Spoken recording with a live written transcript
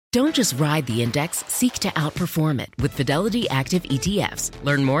Don't just ride the index, seek to outperform it with Fidelity Active ETFs.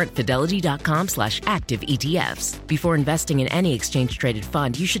 Learn more at fidelity.com/active ETFs. Before investing in any exchange-traded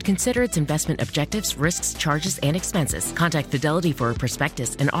fund, you should consider its investment objectives, risks, charges, and expenses. Contact Fidelity for a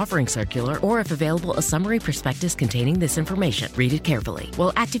prospectus, an offering circular, or if available, a summary prospectus containing this information. Read it carefully.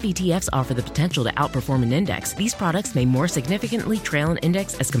 While active ETFs offer the potential to outperform an index, these products may more significantly trail an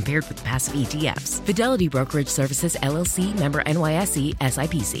index as compared with passive ETFs. Fidelity Brokerage Services, LLC, member NYSE,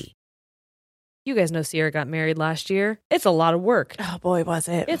 SIPC. You guys know Sierra got married last year. It's a lot of work. Oh boy, was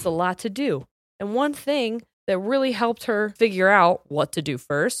it. It's a lot to do. And one thing that really helped her figure out what to do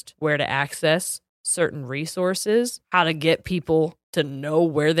first, where to access certain resources, how to get people to know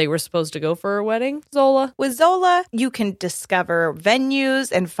where they were supposed to go for her wedding, Zola. With Zola, you can discover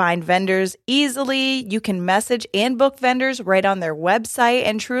venues and find vendors easily. You can message and book vendors right on their website.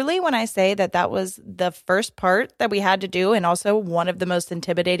 And truly, when I say that that was the first part that we had to do and also one of the most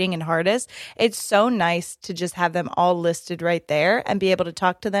intimidating and hardest, it's so nice to just have them all listed right there and be able to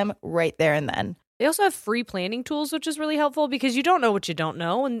talk to them right there and then. They also have free planning tools, which is really helpful because you don't know what you don't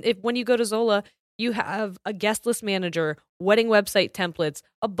know. And when you go to Zola, you have a guest list manager, wedding website templates,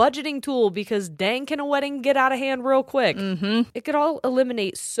 a budgeting tool because dang, can a wedding get out of hand real quick? Mm-hmm. It could all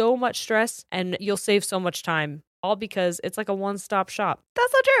eliminate so much stress and you'll save so much time, all because it's like a one-stop shop.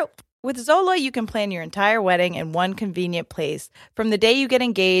 That's so true. With Zola, you can plan your entire wedding in one convenient place. From the day you get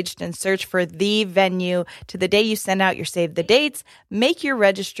engaged and search for the venue to the day you send out your save the dates, make your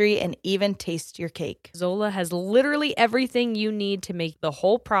registry, and even taste your cake. Zola has literally everything you need to make the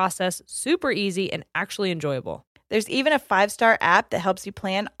whole process super easy and actually enjoyable. There's even a 5-star app that helps you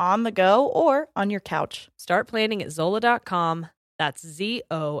plan on the go or on your couch. Start planning at Zola.com. That's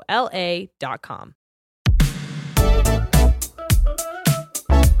ZOLA.com.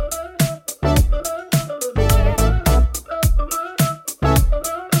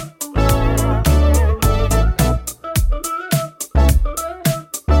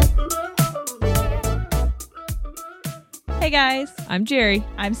 Hey guys, I'm Jerry.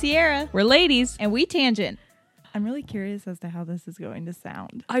 I'm Sierra. We're ladies. And we tangent. I'm really curious as to how this is going to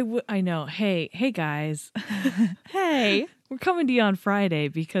sound. I know. Hey guys. Hey, We're coming to you on Friday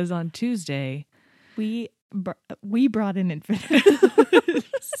because on Tuesday, we brought an infant.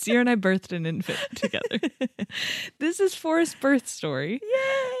 Sierra and I birthed an infant together. This is Forrest's birth story.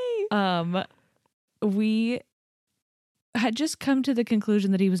 Yay! We had just come to the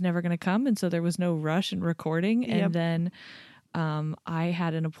conclusion that he was never going to come, and so there was no rush in recording. Yep. And then I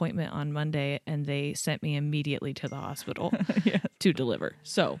had an appointment on Monday, and they sent me immediately to the hospital to deliver.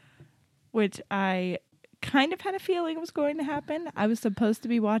 So, Which I kind of had a feeling was going to happen. I was supposed to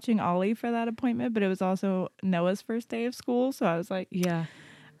be watching Ollie for that appointment, but it was also Noah's first day of school, so I was like, yeah.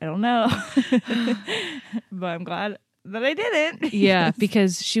 I don't know. But I'm glad that I didn't. Yeah,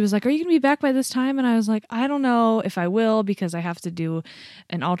 because she was like, are you going to be back by this time? And I was like, I don't know if I will because I have to do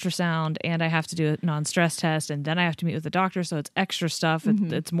an ultrasound and I have to do a non-stress test and then I have to meet with the doctor. So it's extra stuff.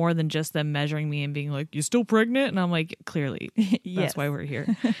 Mm-hmm. It's more than just them measuring me and being like, you still pregnant? And I'm like, clearly, that's why we're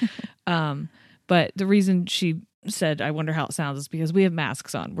here. But the reason she said, I wonder how it sounds is because we have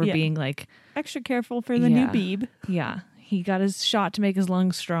masks on. We're being like extra careful for the new Beeb. Yeah. He got his shot to make his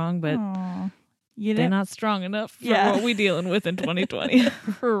lungs strong, but Aww. they're not strong enough for what we're dealing with in 2020.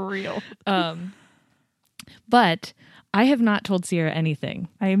 For real. But I have not told Sierra anything.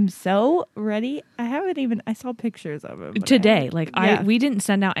 I am so ready. I saw pictures of him Today. We didn't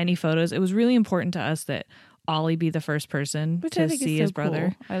send out any photos. It was really important to us that Ollie be the first person to see his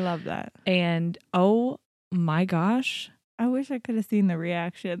brother. Cool. I love that. And oh my gosh. I wish I could have seen the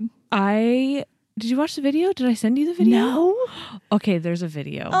reaction. Did you watch the video? Did I send you the video? No. Okay, there's a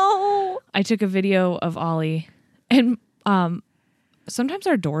video. Oh. I took a video of Ollie, and sometimes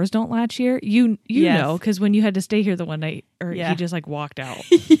our doors don't latch here. You know, because when you had to stay here the one night, he just like walked out.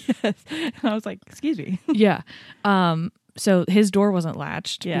 Yes. I was like, excuse me. Yeah. So his door wasn't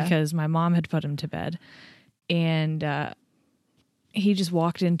latched because my mom had put him to bed, and he just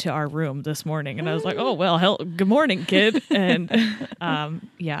walked into our room this morning, and I was like, oh well, good morning, kid. And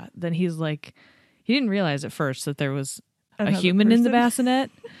then he's like, he didn't realize at first that there was a human in the bassinet.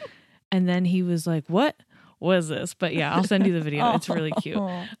 And then he was like, what was this? But yeah, I'll send you the video. It's really cute.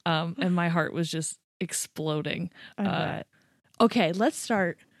 And my heart was just exploding. Okay, let's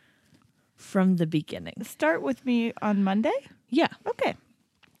start from the beginning. Start with me on Monday? Yeah. Okay.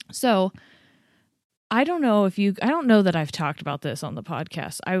 So I don't know that I've talked about this on the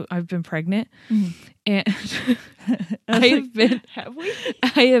podcast. I've been pregnant. Mm-hmm. And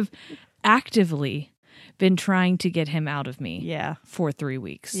I have actively been trying to get him out of me for 3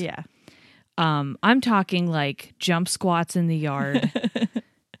 weeks. Yeah. I'm talking like jump squats in the yard,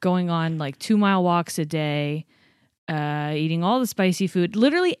 going on like 2-mile walks a day, eating all the spicy food,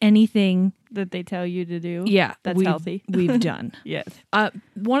 literally anything that they tell you to do. Yeah, that's healthy. We've done. Yes.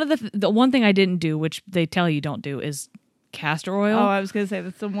 One of the one thing I didn't do, which they tell you don't do, is castor oil. Oh, I was going to say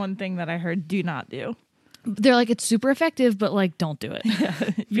that's the one thing that I heard do not do. They're like, it's super effective, but like, don't do it. Yeah.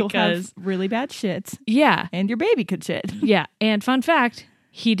 You'll have really bad shits. Yeah. And your baby could shit. Yeah. And fun fact,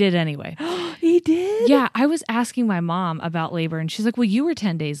 he did anyway. He did? Yeah. I was asking my mom about labor and she's like, well, you were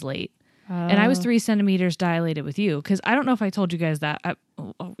 10 days late. And I was 3 centimeters dilated with you. Because I don't know if I told you guys that.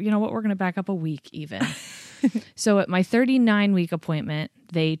 You know what? We're going to back up a week even. So at my 39-week appointment,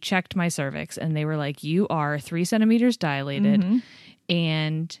 they checked my cervix and they were like, you are 3 centimeters dilated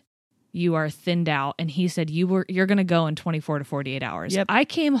and you are thinned out. And he said, you're going to go in 24 to 48 hours. Yep. I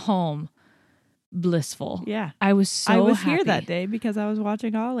came home blissful. Yeah. I was so I was happy. here that day because I was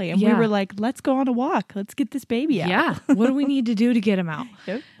watching Ollie. And we were like, let's go on a walk. Let's get this baby out. Yeah. What do we need to do to get him out?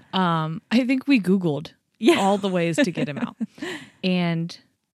 Yep. I think we Googled all the ways to get him out. And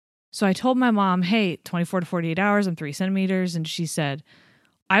so I told my mom, hey, 24 to 48 hours, I'm 3 centimeters. And she said,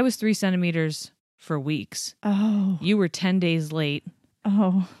 I was 3 centimeters for weeks. Oh. You were 10 days late.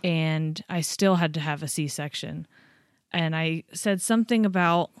 Oh. And I still had to have a C-section. And I said something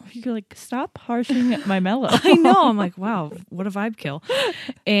about... You're like, stop harshing my mellow. I know. I'm like, wow, what a vibe kill.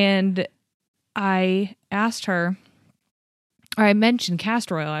 And I asked her... Or I mentioned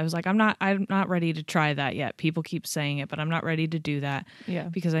castor oil. I was like, I'm not ready to try that yet. People keep saying it, but I'm not ready to do that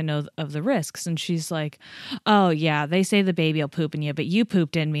because I know of the risks. And she's like, oh yeah, they say the baby will poop in you, but you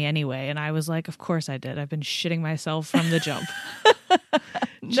pooped in me anyway. And I was like, of course I did. I've been shitting myself from the jump.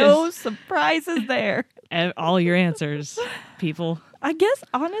 No surprises there. All your answers, people. I guess,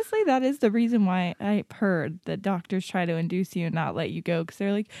 honestly, that is the reason why I've heard that doctors try to induce you and not let you go. Because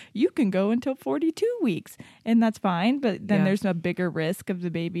they're like, you can go until 42 weeks. And that's fine. But then there's a bigger risk of the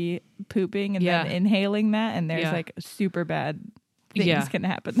baby pooping and then inhaling that. And there's like super bad things can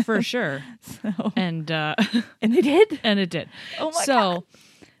happen. For sure. So. And it did? And it did. Oh my God.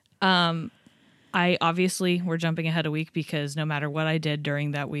 So, I obviously, we're jumping ahead a week because no matter what I did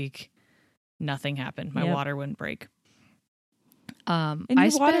during that week, nothing happened. My water wouldn't break. And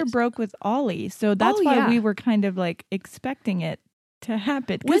your water broke with Ollie, so that's why we were kind of like expecting it to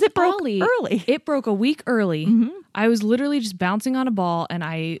happen because it broke early. It broke a week early. Mm-hmm. I was literally just bouncing on a ball, and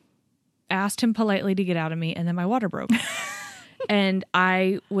I asked him politely to get out of me, and then my water broke. And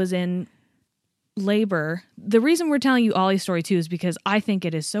I was in labor. The reason we're telling you Ollie's story too is because I think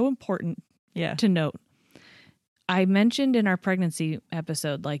it is so important to note. I mentioned in our pregnancy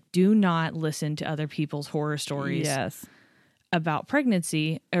episode, like, do not listen to other people's horror stories. Yes. About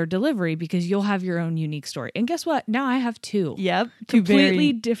pregnancy or delivery because you'll have your own unique story. And guess what? Now I have two. Yep.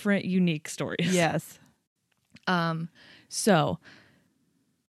 Completely different unique stories. Yes. So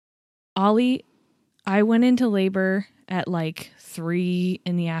Ollie, I went into labor at like 3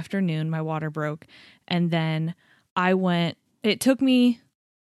 p.m. My water broke. And then it took me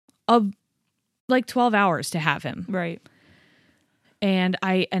like 12 hours to have him. Right. And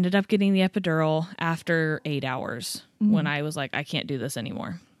I ended up getting the epidural after 8 hours when I was like, I can't do this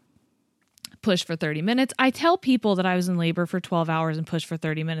anymore. Pushed for 30 minutes. I tell people that I was in labor for 12 hours and pushed for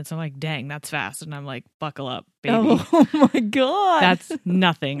 30 minutes. I'm like, dang, that's fast. And I'm like, buckle up, baby. Oh my God. That's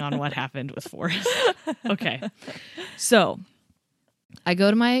nothing on what happened with Forrest. Okay. So I go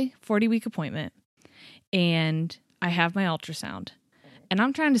to my 40-week appointment and I have my ultrasound. And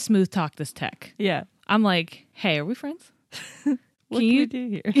I'm trying to smooth talk this tech. Yeah. I'm like, hey, are we friends? What can you do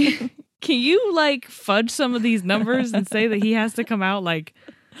here? Can you like fudge some of these numbers and say that he has to come out like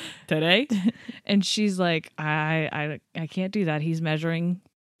today? And she's like, I can't do that. He's measuring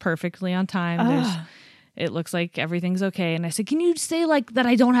perfectly on time. It looks like everything's okay. And I said, can you say like that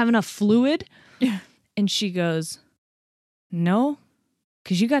I don't have enough fluid? Yeah. And she goes, no,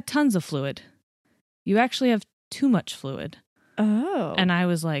 because you got tons of fluid. You actually have too much fluid. Oh. And I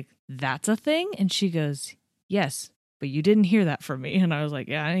was like, that's a thing? And she goes, yes. But you didn't hear that from me. And I was like,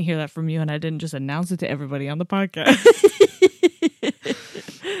 yeah, I didn't hear that from you. And I didn't just announce it to everybody on the podcast.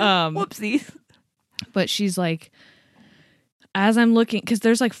 Whoopsies. But she's like, as I'm looking, because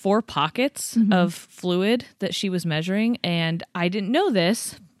there's like 4 pockets of fluid that she was measuring. And I didn't know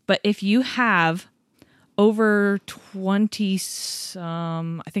this, but if you have over 20,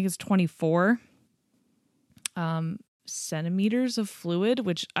 I think it's 24 centimeters of fluid,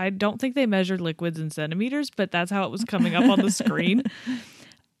 which I don't think they measured liquids in centimeters, but that's how it was coming up on the screen.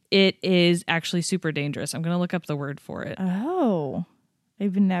 It is actually super dangerous. I'm going to look up the word for it. Oh,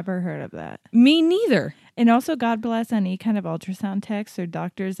 I've never heard of that. Me neither. And also, God bless any kind of ultrasound techs or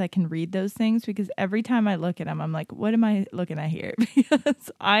doctors that can read those things, because every time I look at them, I'm like, what am I looking at here?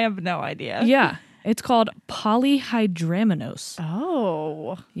 Because I have no idea. Yeah. It's called polyhydramnios.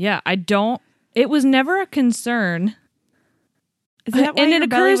 Oh. Yeah, it was never a concern. Is that why and your it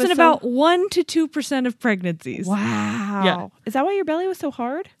belly occurs was in about 1 to 2% of pregnancies. Wow. Yeah. Is that why your belly was so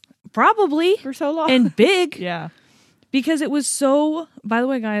hard Probably. for so long? And big. yeah. Because it was so, by the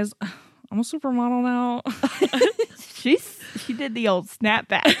way, guys, I'm a supermodel now. She did the old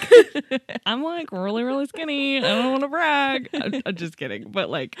snapback. I'm like really, really skinny. I don't want to brag. I'm just kidding. But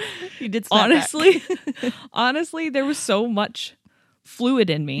like, You did snapback. honestly, there was so much fluid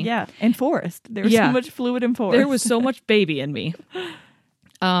in me. Yeah. And Forrest. There was so much fluid in Forrest. There was so much baby in me.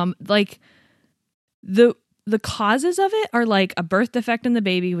 Like the causes of it are like a birth defect in the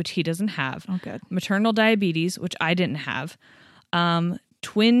baby, which he doesn't have. Oh, good. Maternal diabetes, which I didn't have.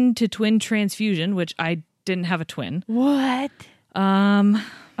 Twin to twin transfusion, which I didn't have a twin. What?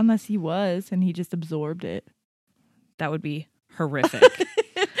 Unless he was and he just absorbed it. That would be horrific.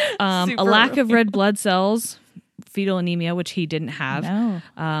 A lack of red blood cells, fetal anemia, which he didn't have.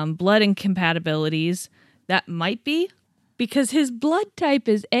 No. Blood incompatibilities. That might be because his blood type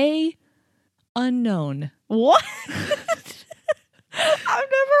is A, unknown. What? I've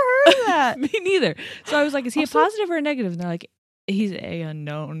never heard of that. Me neither. So I was like, is he a positive or a negative? And they're like, he's A,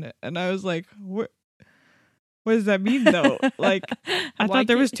 unknown. And I was like, what does that mean though? Like, I thought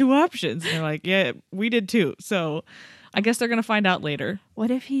there was 2 options. And they're like, yeah, we did too. So I guess they're going to find out later.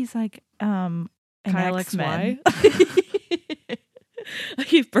 What if he's like an Kyle X-Men? XY? I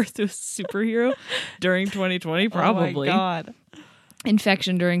gave birth to a superhero during 2020, probably. Oh my God.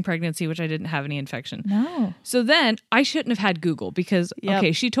 Infection during pregnancy, which I didn't have any infection. No. So then I shouldn't have had Google because,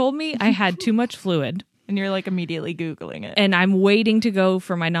 okay, she told me I had too much fluid. And you're like immediately Googling it. And I'm waiting to go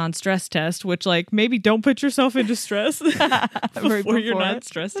for my non-stress test, which like maybe don't put yourself into stress before your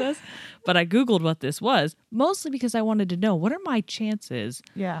non-stress test. But I Googled what this was, mostly because I wanted to know what are my chances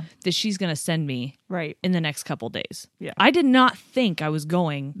that she's going to send me in the next couple days. Yeah. I did not think I was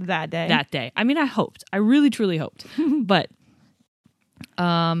going that day. I mean, I hoped. I really, truly hoped. But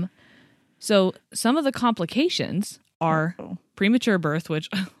so some of the complications are premature birth, which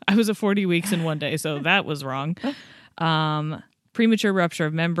I was at 40 weeks in one day, so that was wrong. Premature rupture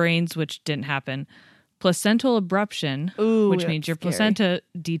of membranes, which didn't happen. Placental abruption, which means your placenta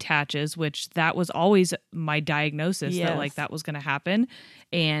detaches, which that was always my diagnosis that like that was going to happen.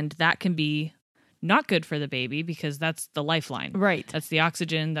 And that can be not good for the baby because that's the lifeline. Right. That's the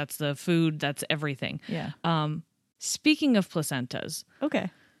oxygen, that's the food, that's everything. Yeah. Speaking of placentas.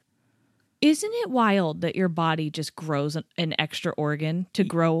 Okay. Isn't it wild that your body just grows an extra organ to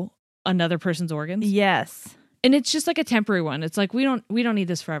grow another person's organs? Yes. And it's just like a temporary one. It's like we don't need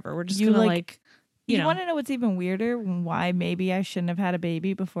this forever. We're just going to like you want to know what's even weirder? Why maybe I shouldn't have had a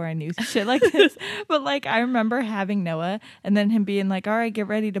baby before I knew shit like this. But like I remember having Noah and then him being like, all right, get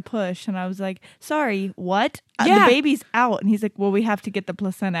ready to push. And I was like, sorry, what? The baby's out. And he's like, well, we have to get the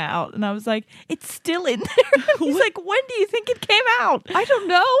placenta out. And I was like, it's still in there. He's like, when do you think it came out? I don't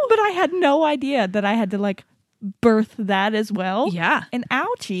know. But I had no idea that I had to like birth that as well. Yeah. And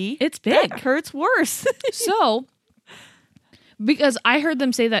ouchie. It's big. That hurts worse. So, because I heard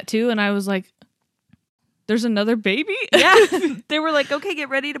them say that too. And I was like, there's another baby? Yeah. They were like, okay, get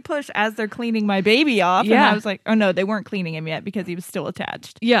ready to push as they're cleaning my baby off. Yeah. And I was like, oh no, they weren't cleaning him yet because he was still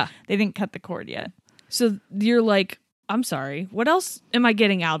attached. Yeah. They didn't cut the cord yet. So you're like, I'm sorry, what else am I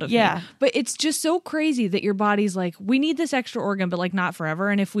getting out of me? But it's just so crazy that your body's like, we need this extra organ, but like not forever.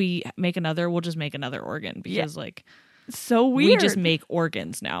 And if we make another, we'll just make another organ because like, so weird. We just make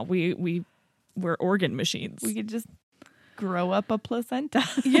organs now. We're organ machines. We could just grow up a placenta.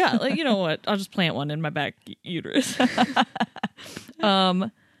 Yeah, like you know what? I'll just plant one in my back uterus.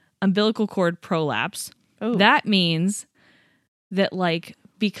 Umbilical cord prolapse. Oh. That means that like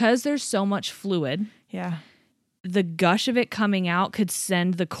because there's so much fluid, the gush of it coming out could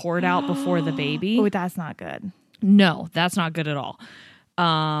send the cord out before the baby. Oh, that's not good. No, that's not good at all.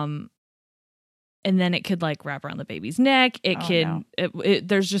 And then it could like wrap around the baby's neck.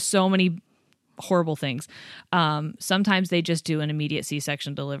 There's just so many horrible things. Sometimes they just do an immediate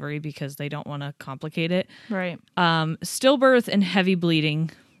C-section delivery because they don't want to complicate it. Right. Stillbirth and heavy bleeding,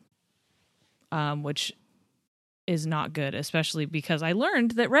 which is not good, especially because I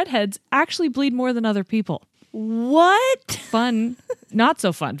learned that redheads actually bleed more than other people. What? Fun, not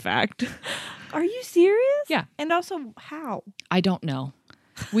so fun fact. Are you serious? Yeah. And also, how? I don't know.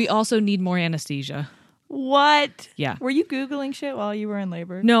 We also need more anesthesia. What? Yeah. Were you Googling shit while you were in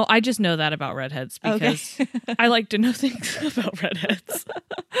labor? No, I just know that about redheads because I like to know things about redheads.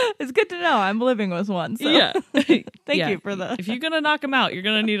 It's good to know. I'm living with one. So. Yeah. Thank you for the. If you're going to knock him out, you're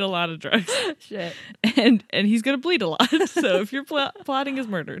going to need a lot of drugs. Shit. And he's going to bleed a lot. So if you're plotting his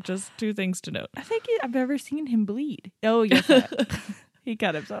murder, just 2 things to note. I think I've ever seen him bleed. Oh, yes. He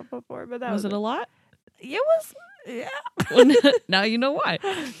cut himself before, but that was it a lot? It was, yeah. Well, now you know why.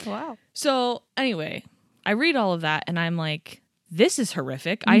 Wow. So anyway, I read all of that and I'm like, this is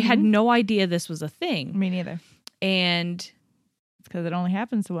horrific. I had no idea this was a thing. Me neither. And it's because it only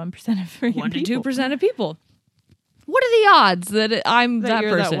happens to 1% of freaking 1 to people. 2% of people. What are the odds that I'm that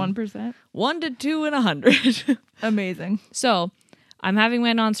you're person? That 1%? 1 to 2 in 100. Amazing. So I'm having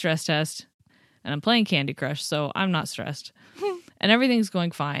my non-stress test and I'm playing Candy Crush, so I'm not stressed. And everything's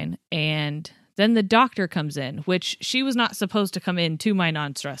going fine. And then the doctor comes in, which she was not supposed to come in to my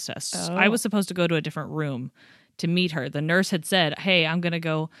non-stress test. Oh. I was supposed to go to a different room to meet her. The nurse had said, hey, I'm going to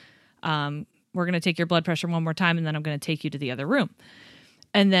go, we're going to take your blood pressure one more time, and then I'm going to take you to the other room.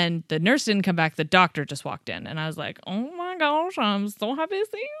 And then the nurse didn't come back. The doctor just walked in. And I was like, oh my gosh, I'm so happy to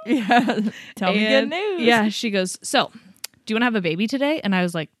see you. Yeah. Tell me good news. Yeah. She goes, so do you want to have a baby today? And I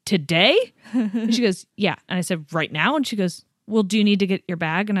was like, today? And she goes, yeah. And I said, right now? And she goes, well, do you need to get your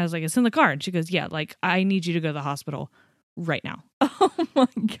bag? And I was like, it's in the car. And she goes, yeah, like I need you to go to the hospital right now. Oh my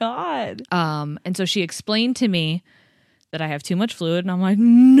God. And so she explained to me that I have too much fluid. And I'm like,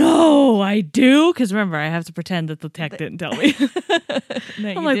 no, I do. Because remember, I have to pretend that the tech didn't tell me. No,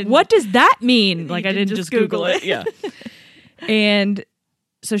 I'm like, what does that mean? Like, I didn't just Google it. it. Yeah. And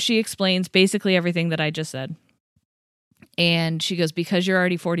so she explains basically everything that I just said. And she goes, because you're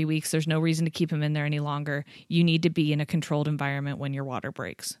already 40 weeks, there's no reason to keep him in there any longer. You need to be in a controlled environment when your water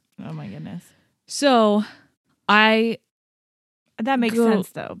breaks. Oh my goodness. So that makes sense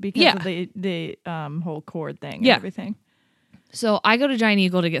though, because Yeah. of the whole cord thing and Yeah. everything. So I go to Giant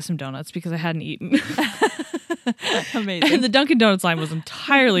Eagle to get some donuts because I hadn't eaten. Amazing. And the Dunkin' Donuts line was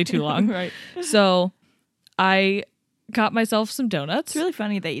entirely too long. Right. So I got myself some donuts. It's really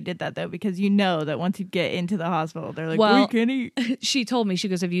funny that you did that though, because you know that once you get into the hospital, they're like, Well, we can't eat. She told me, she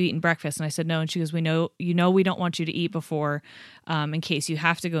goes, have you eaten breakfast? And I said, no. And she goes, we know we don't want you to eat before, in case you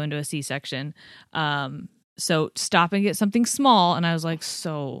have to go into a C-section. So stop and get something small. And I was like,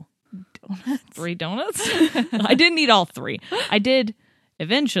 so Donuts? 3 donuts? I didn't eat all 3. I did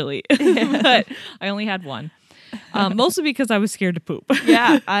eventually, but I only had 1. Mostly because I was scared to poop.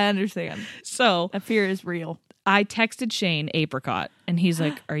 Yeah, I understand. So That fear is real. I texted Shane apricot and he's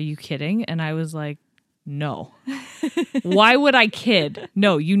like, are you kidding? And I was like, no. Why would I kid?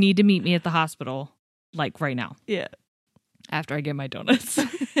 No, you need to meet me at the hospital like right now Yeah. after I get my donuts.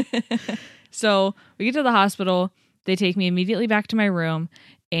 So we get to the hospital. They take me immediately back to my room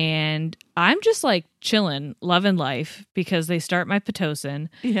and I'm just like chilling, loving life because they start my Pitocin.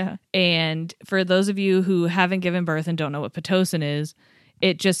 Yeah. And for those of you who haven't given birth and don't know what Pitocin is,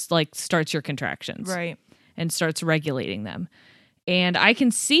 it just like starts your contractions. Right. And starts regulating them. And I can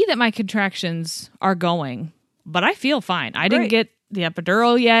see that my contractions are going, but I feel fine. I didn't get the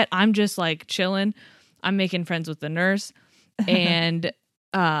epidural yet. I'm just like chilling. I'm making friends with the nurse. And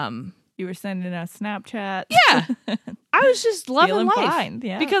you were sending a Snapchat. yeah, I was just loving Feeling life. fine,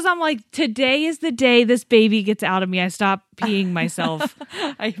 yeah. Because I'm like, today is the day this baby gets out of me. I stop peeing myself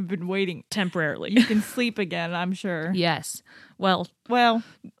I've been waiting. temporarily. You can sleep again, I'm sure. Yes. Well,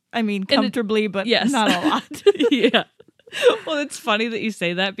 I mean, comfortably, but yes. not a lot. Yeah. Well, it's funny that you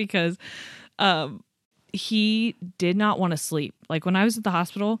say that because he did not want to sleep. Like when I was at the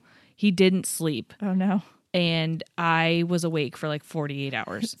hospital, he didn't sleep. Oh, no. And I was awake for like 48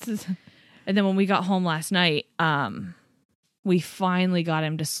 hours. And then when we got home last night, we finally got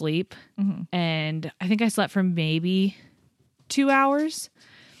him to sleep. Mm-hmm. And I think I slept for maybe 2 hours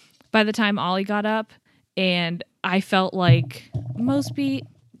by the time Ollie got up. And I felt like Mosby,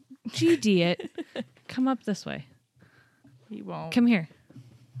 idiot, come up this way. He won't. Come here.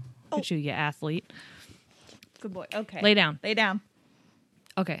 Look at you athlete. Good boy. Okay. Lay down. Lay down.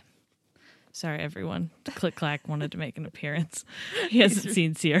 Okay. Sorry, everyone. Click Clack wanted to make an appearance. He hasn't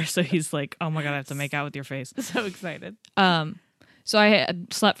seen Sierra, so he's like, oh my God, I have to make out with your face. So excited. So I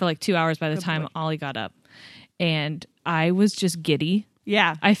had slept for like 2 hours by the time Ollie got up. And I was just giddy.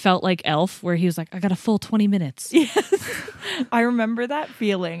 Yeah. I felt like Elf, where he was like, I got a full 20 minutes. Yes. I remember that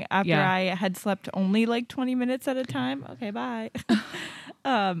feeling after Yeah. I had slept only like 20 minutes at a time. Okay, bye.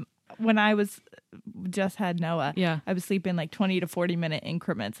 When I was just had Noah. Yeah. I was sleeping like 20 to 40 minute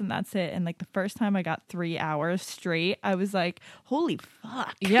increments, and that's it. And like the first time I got 3 hours straight, I was like, holy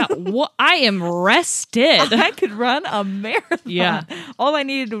fuck. Yeah. I am rested. I could run a marathon. Yeah. All I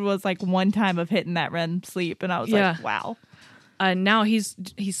needed was like one time of hitting that REM sleep, and I was like, wow. Now he's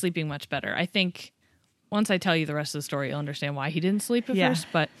sleeping much better. I think once I tell you the rest of the story, you'll understand why he didn't sleep at first.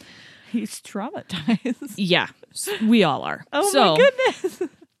 But he's traumatized. Yeah, we all are. Oh my goodness.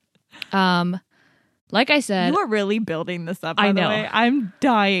 Like I said, you are really building this up. By I know. The way. I'm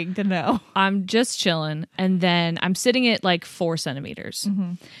dying to know. I'm just chilling, and then I'm sitting at like 4 centimeters.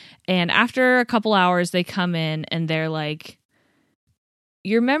 And after a couple hours, they come in and they're like,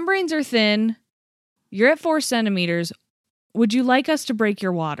 "Your membranes are thin. You're at 4 centimeters. Would you like us to break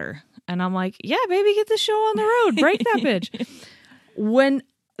your water?" And I'm like, "Yeah, baby, get the show on the road. Break that bitch." When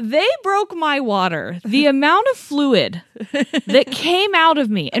they broke my water, the amount of fluid that came out of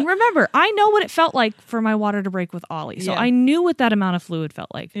me. And remember, I know what it felt like for my water to break with Ollie. So I knew what that amount of fluid felt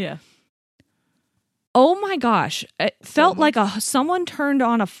like. Yeah. Oh my gosh. It felt like someone turned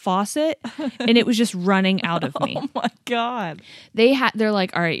on a faucet and it was just running out of me. Oh my God. They're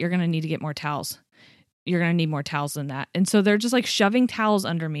like, "All right, you're going to need to get more towels. You're going to need more towels than that." And so they're just like shoving towels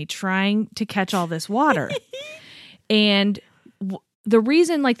under me, trying to catch all this water. And the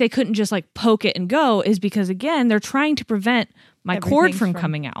reason like they couldn't just like poke it and go is because, again, they're trying to prevent my cord from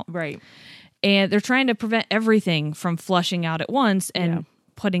coming out. Right. And they're trying to prevent everything from flushing out at once and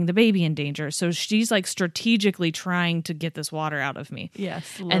putting the baby in danger. So she's like strategically trying to get this water out of me. Yeah,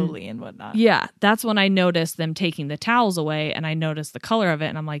 slowly and whatnot. Yeah, that's when I noticed them taking the towels away, and I noticed the color of it,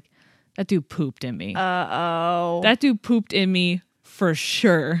 and I'm like, that dude pooped in me. Uh-oh. That dude pooped in me for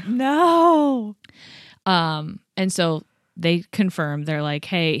sure. No. And so they confirmed, they're like,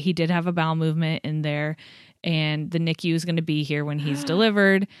 "Hey, he did have a bowel movement in there, and the NICU is going to be here when he's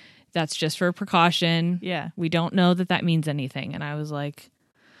delivered. That's just for precaution. Yeah. We don't know that that means anything." And I was like,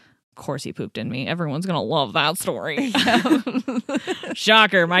 of course he pooped in me. Everyone's going to love that story.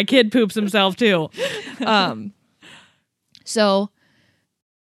 Shocker. My kid poops himself too. So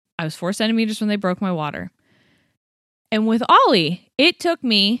I was 4 centimeters when they broke my water. And with Ollie, it took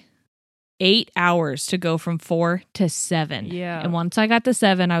me 8 hours to go from 4 to 7. Yeah. And once I got to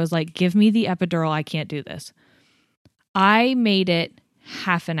 7, I was like, "Give me the epidural. I can't do this." I made it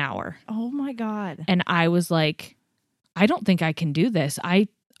half an hour. Oh my God. And I was like, I don't think I can do this. I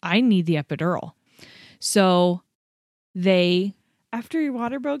need the epidural. So they... After your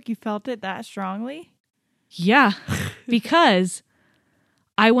water broke, you felt it that strongly? Yeah. Because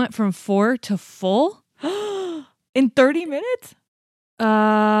I went from 4 to full. In 30 minutes?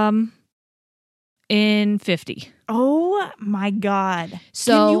 In 50. Oh my God.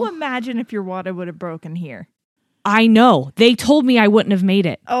 So can you imagine if your water would have broken here? I know. They told me I wouldn't have made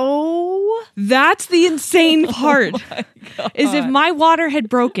it. Oh. That's the insane part. Is if my water had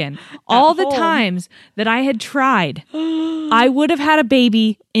broken all the times that I had tried, I would have had a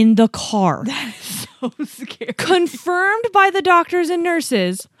baby in the car. That is so scary. Confirmed by the doctors and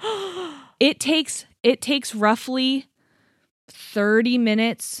nurses. It takes roughly 30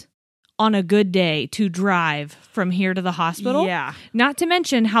 minutes on a good day to drive from here to the hospital. Yeah. Not to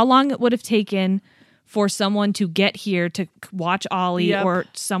mention how long it would have taken for someone to get here to watch Ollie or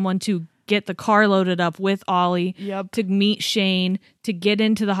someone to get the car loaded up with Ollie to meet Shane, to get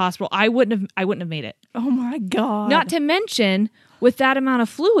into the hospital. I wouldn't have made it. Oh my God. Not to mention with that amount of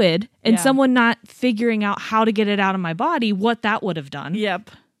fluid and someone not figuring out how to get it out of my body, what that would have done. Yep.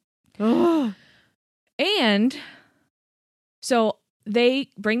 And so they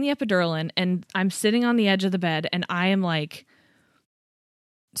bring the epidural in, and I'm sitting on the edge of the bed, and I am like,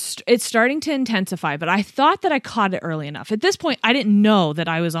 it's starting to intensify, but I thought that I caught it early enough. At this point, I didn't know that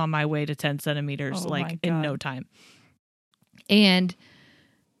I was on my way to 10 centimeters, in no time. And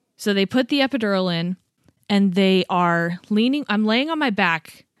so they put the epidural in, and they are I'm laying on my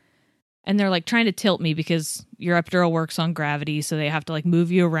back, and they're like trying to tilt me because your epidural works on gravity. So they have to like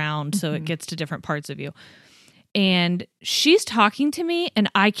move you around so it gets to different parts of you. And she's talking to me, and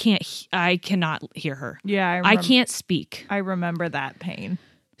I cannot hear her. Yeah. I can't speak. I remember that pain.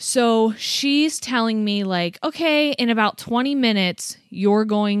 So she's telling me like, okay, in about 20 minutes, you're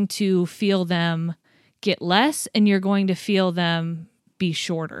going to feel them get less and you're going to feel them be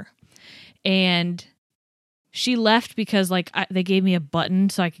shorter. And she left because like they gave me a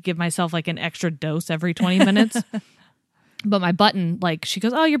button so I could give myself like an extra dose every 20 minutes. But my button, like she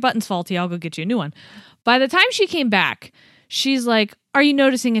goes, "Oh, your button's faulty. I'll go get you a new one." By the time she came back, she's like, "Are you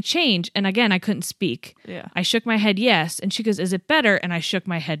noticing a change?" And again, I couldn't speak. Yeah. I shook my head yes. And she goes, "Is it better?" And I shook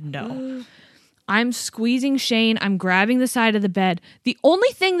my head no. I'm squeezing Shane. I'm grabbing the side of the bed. The only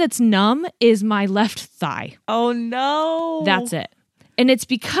thing that's numb is my left thigh. Oh, no. That's it. And it's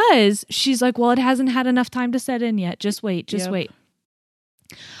because she's like, well, it hasn't had enough time to set in yet. Just wait. Wait.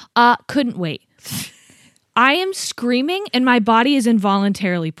 Couldn't wait. I am screaming and my body is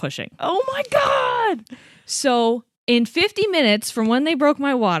involuntarily pushing. Oh, my God. So in 50 minutes from when they broke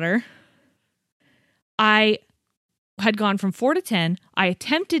my water, I had gone from 4 to 10. I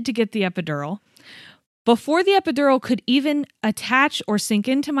attempted to get the epidural. Before the epidural could even attach or sink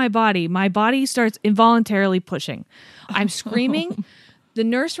into my body starts involuntarily pushing. I'm screaming. The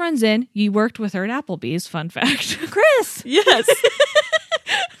nurse runs in. You worked with her at Applebee's. Fun fact. Chris. Yes.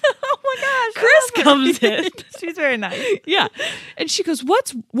 Oh my gosh. Chris comes in. She's very nice. Yeah. And she goes,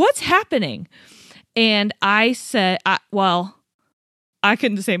 what's happening? And I said, well, I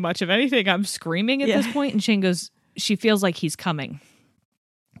couldn't say much of anything. I'm screaming at this point. And Shane goes, she feels like he's coming.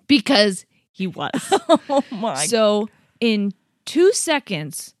 Because he was. Oh my. So in 2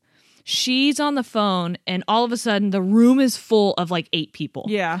 seconds, she's on the phone and all of a sudden the room is full of like 8 people.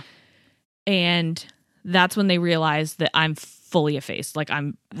 Yeah. And that's when they realize that I'm fully effaced. Like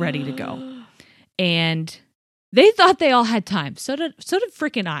I'm ready to go. And they thought they all had time. So did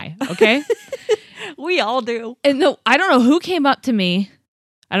freaking I. Okay. We all do. And I don't know who came up to me.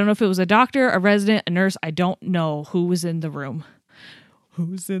 I don't know if it was a doctor, a resident, a nurse. I don't know who was in the room.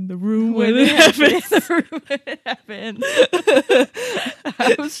 Who's in the room when it happened?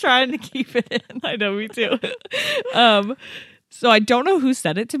 I was trying to keep it in. I know, me too. So I don't know who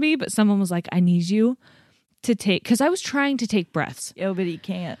said it to me, but someone was like, I need you to take, because I was trying to take breaths. Oh, but he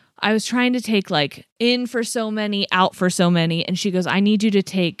can't. I was trying to take like in for so many, out for so many. And she goes, I need you to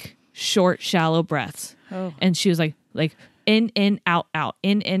take short, shallow breaths. Oh. And she was like in, out,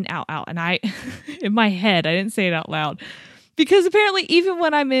 in, out. And I, in my head, I didn't say it out loud. Because apparently even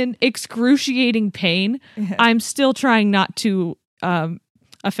when I'm in excruciating pain, I'm still trying not to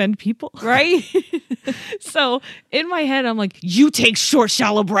offend people. Right? So in my head, I'm like, you take short,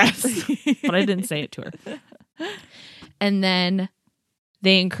 shallow breaths. But I didn't say it to her. And then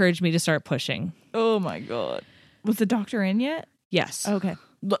they encouraged me to start pushing. Oh my God. Was the doctor in yet? Yes. Okay.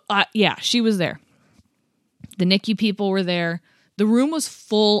 Yeah, she was there. The NICU people were there. The room was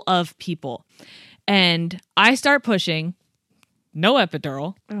full of people. And I start pushing. No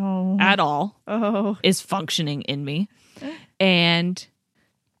epidural at all is functioning in me. And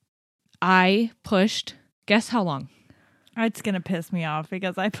I pushed, guess how long? It's going to piss me off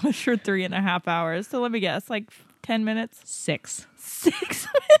because I pushed for 3.5 hours. So let me guess, like 10 minutes? 6. 6 minutes?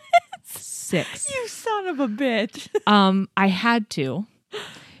 6. You son of a bitch. I had to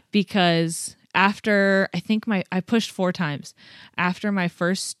because after, I pushed 4 times. After my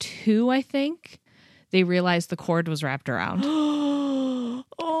first 2, I think, they realized the cord was wrapped around.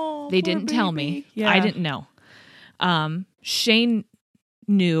 They didn't tell me. Yeah. I didn't know. Shane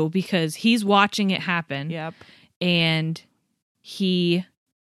knew because he's watching it happen. Yep. And he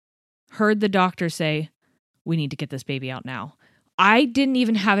heard the doctor say, we need to get this baby out now. I didn't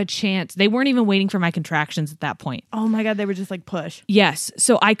even have a chance. They weren't even waiting for my contractions at that point. Oh my God. They were just like push. Yes.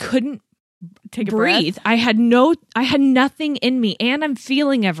 So I couldn't take a breathe. Breath? I had nothing in me and I'm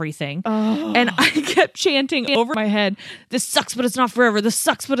feeling everything. Oh. And I kept chanting over my head, this sucks, but it's not forever. This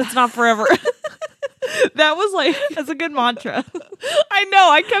sucks, but it's not forever. That was like, that's a good mantra. I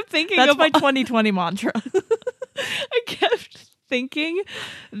know. I kept thinking that's my 2020 mantra. I kept thinking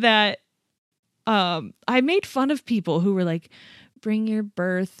that I made fun of people who were like, bring your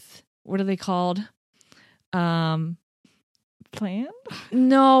birth. What are they called? Plan?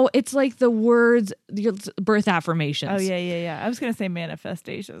 No, it's like the words, birth affirmations. Oh, yeah. I was going to say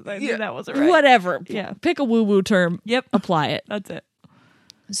manifestations. I knew that wasn't right. Whatever. Yeah. Pick a woo-woo term. Yep. Apply it. That's it.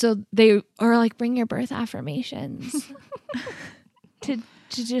 So they are like, bring your birth affirmations to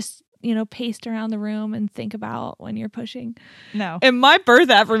just, paste around the room and think about when you're pushing. No. And my birth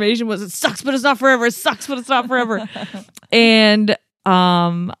affirmation was, it sucks, but it's not forever. It sucks, but it's not forever. And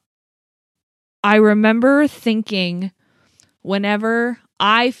I remember thinking, whenever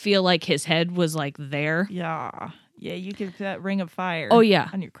I feel like his head was like there. Yeah. Yeah, you get that ring of fire. Oh, yeah.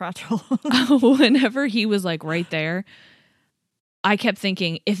 On your crotch hole. Whenever he was like right there, I kept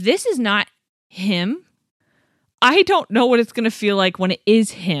thinking, if this is not him, I don't know what it's going to feel like when it is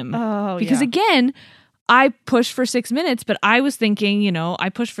him. Oh, because again, I pushed for 6 minutes, but I was thinking, I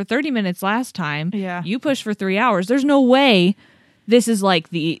pushed for 30 minutes last time. Yeah. You pushed for 3 hours. There's no way this is like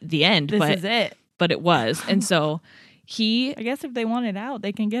the end. This is it. But it was. And so I guess if they want it out,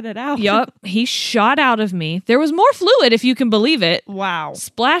 they can get it out. Yup. He shot out of me. There was more fluid, if you can believe it. Wow.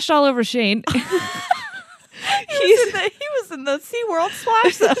 Splashed all over Shane. He was in the SeaWorld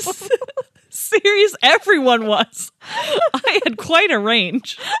splash zone. serious. Everyone was. I had quite a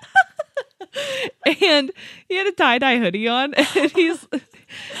range. And he had a tie-dye hoodie on, and he's,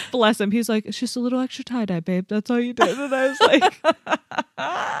 bless him, he's like, it's just a little extra tie-dye, babe. That's all you did. And I was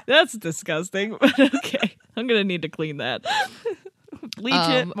like, that's disgusting. But okay, I'm going to need to clean that. Bleach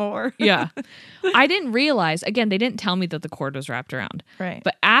it more. Yeah. I didn't realize, again, they didn't tell me that the cord was wrapped around. Right.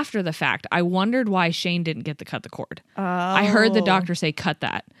 But after the fact, I wondered why Shane didn't get to cut the cord. Oh. I heard the doctor say, cut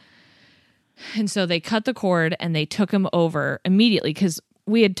that. And so they cut the cord and they took him over immediately, because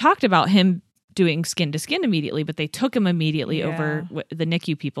we had talked about him doing skin to skin immediately, but they took him immediately over. The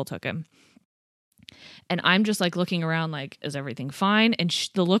NICU people took him. And I'm just like looking around like, is everything fine? And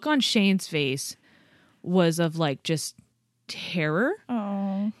the look on Shane's face was of like just terror.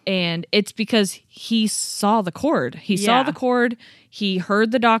 Oh. And it's because he saw the cord. He saw the cord. He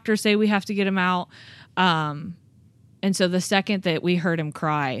heard the doctor say we have to get him out. And so the second that we heard him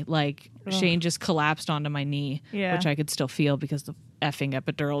cry, like Shane just collapsed onto my knee, which I could still feel because the effing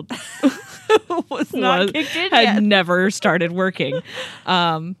epidural was not kicked in had yet. never started working.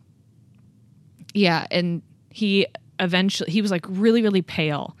 Yeah, and he was like really, really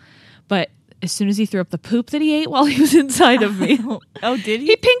pale. But as soon as he threw up the poop that he ate while he was inside of me. Oh, did he?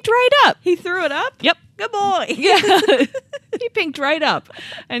 He pinked right up. He threw it up? Yep. Good boy. Yeah. He pinked right up.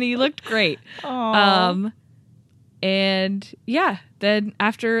 And he looked great. Aww. And yeah, then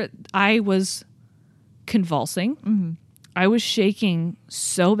after I was convulsing, I was shaking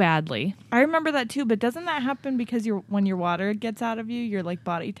so badly. I remember that too, but doesn't that happen because when your water gets out of you, your like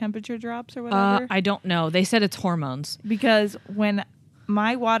body temperature drops or whatever? I don't know. They said it's hormones. Because when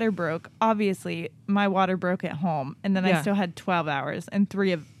my water broke, obviously my water broke at home, and then I still had 12 hours, and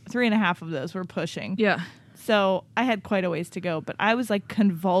three and a half of those were pushing. Yeah. So I had quite a ways to go, but I was like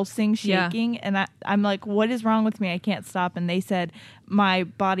convulsing, shaking, and I'm like, what is wrong with me? I can't stop. And they said my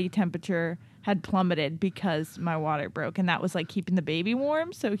body temperature had plummeted because my water broke, and that was like keeping the baby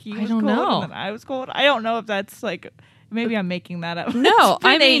warm. So he was cold, and then I was cold. I don't know if that's like, maybe I'm making that up. No,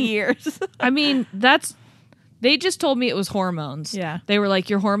 I mean 8 years. I mean, they just told me it was hormones. Yeah. They were like,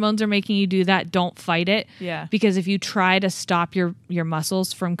 your hormones are making you do that. Don't fight it. Yeah. Because if you try to stop your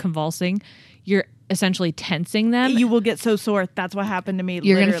muscles from convulsing, you're essentially tensing them. You will get so sore. That's what happened to me.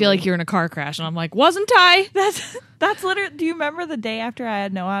 You're going to feel like you're in a car crash. And I'm like, wasn't I? That's literally, do you remember the day after I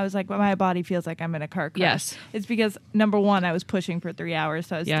had Noah? I was like, well, my body feels like I'm in a car crash. Yes. It's because, number one, I was pushing for 3 hours,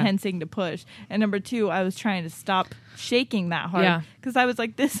 so I was tensing to push. And number two, I was trying to stop shaking that hard. Because I was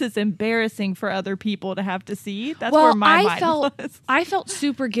like, this is embarrassing for other people to have to see. That's where my mind was. I felt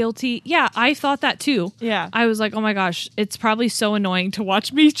super guilty. Yeah, I thought that too. Yeah. I was like, oh my gosh, it's probably so annoying to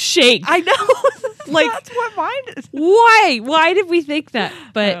watch me shake. I know. Like, that's what mine is. Why did we think that?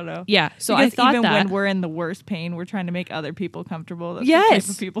 But I don't know. Yeah, so because I thought even that when we're in the worst pain, we're trying to make other people comfortable. That's yes.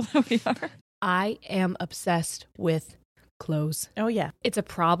 the type of people that we are. I am obsessed with clothes. Oh, yeah. It's a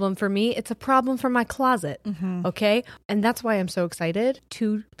problem for me. It's a problem for my closet. Okay? And that's why I'm so excited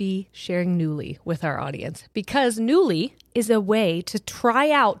to be sharing Nuuly with our audience, because Nuuly is a way to try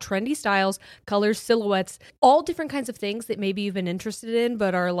out trendy styles, colors, silhouettes, all different kinds of things that maybe you've been interested in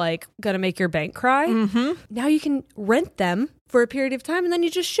but are like gonna make your bank cry. Now you can rent them for a period of time and then you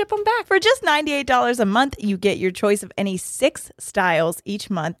just ship them back. For just $98 a month, you get your choice of any 6 styles each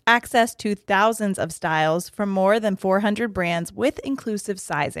month, access to thousands of styles from more than 400 brands with inclusive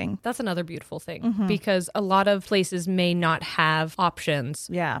sizing. That's another beautiful thing because a lot of places may not have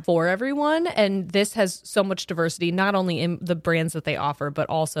options for everyone. And this has so much diversity, not only in the brands that they offer, but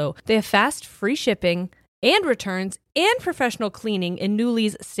also they have fast, free shipping and returns and professional cleaning in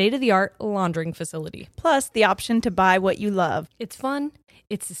Nuuly's state-of-the-art laundering facility. Plus, the option to buy what you love. It's fun,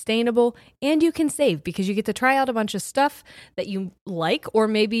 it's sustainable, and you can save because you get to try out a bunch of stuff that you like, or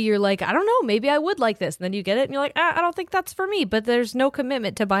maybe you're like, I don't know, maybe I would like this. And then you get it and you're like, I don't think that's for me, but there's no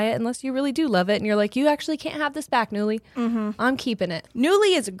commitment to buy it unless you really do love it. And you're like, you actually can't have this back, Nuuly. I'm keeping it.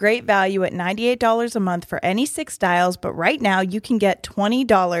 Nuuly is a great value at $98 a month for any 6 styles, but right now you can get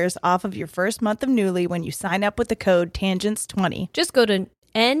 $20 off of your first month of Nuuly when you sign up with the code TANGENTS20. Just go to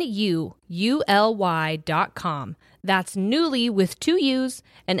NUULY.com. That's Nuuly with 2 U's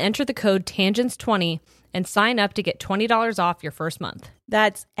and enter the code TANGENTS20 and sign up to get $20 off your first month.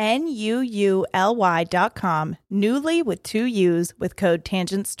 That's NUULY.com. Nuuly with 2 U's with code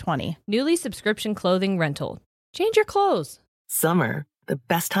TANGENTS20. Nuuly subscription clothing rental. Change your clothes. Summer, the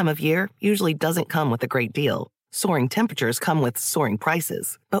best time of year, usually doesn't come with a great deal. Soaring temperatures come with soaring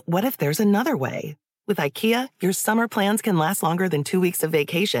prices. But what if there's another way? With IKEA, your summer plans can last longer than 2 weeks of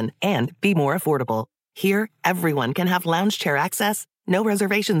vacation and be more affordable. Here, everyone can have lounge chair access, no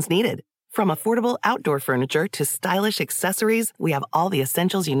reservations needed. From affordable outdoor furniture to stylish accessories, we have all the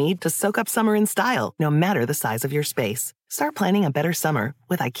essentials you need to soak up summer in style, no matter the size of your space. Start planning a better summer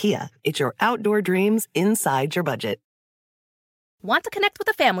with IKEA. It's your outdoor dreams inside your budget. Want to connect with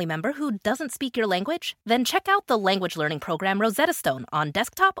a family member who doesn't speak your language? Then check out the language learning program Rosetta Stone on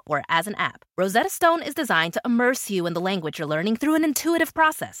desktop or as an app. Rosetta Stone is designed to immerse you in the language you're learning through an intuitive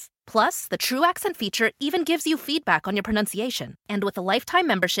process. Plus, the True Accent feature even gives you feedback on your pronunciation. And with a lifetime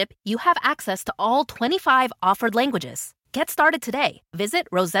membership, you have access to all 25 offered languages. Get started today. Visit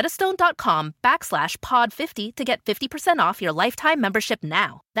rosettastone.com/pod50 to get 50% off your lifetime membership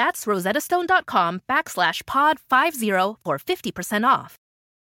now. That's rosettastone.com/pod50 for 50% off.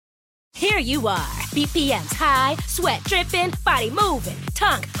 Here you are, BPMs high, sweat dripping, body moving,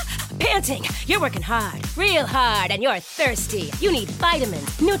 tongue panting. You're working hard, real hard, and you're thirsty. You need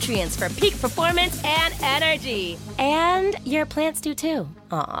vitamins, nutrients for peak performance and energy. And your plants do too.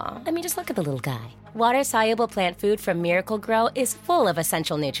 Aw, I mean, just look at the little guy. Water-soluble plant food from Miracle Grow is full of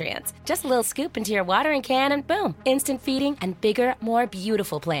essential nutrients. Just a little scoop into your watering can and boom, instant feeding and bigger, more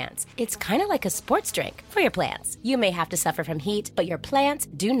beautiful plants. It's kind of like a sports drink for your plants. You may have to suffer from heat, but your plants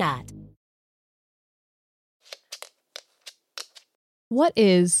do not. What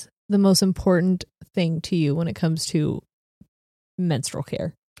is the most important thing to you when it comes to menstrual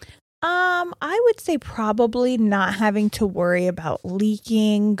care? I would say probably not having to worry about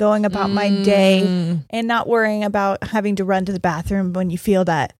leaking, going about my day, and not worrying about having to run to the bathroom when you feel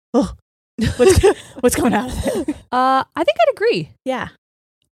that, oh, what's going on? I think I'd agree. Yeah.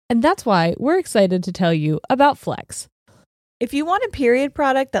 And that's why we're excited to tell you about Flex. If you want a period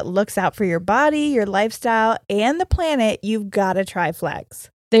product that looks out for your body, your lifestyle, and the planet, you've got to try Flex.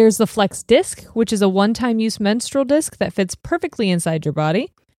 There's the Flex Disc, which is a one-time use menstrual disc that fits perfectly inside your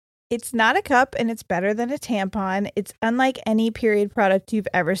body. It's not a cup, and it's better than a tampon. It's unlike any period product you've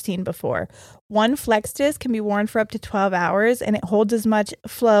ever seen before. One Flex Disc can be worn for up to 12 hours, and it holds as much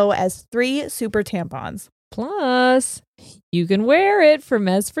flow as 3 super tampons. Plus, you can wear it for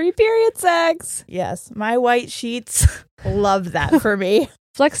mess-free period sex. Yes, my white sheets love that for me.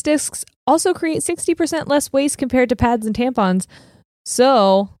 Flex Discs also create 60% less waste compared to pads and tampons,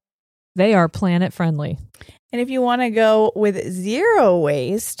 so they are planet-friendly. And if you want to go with zero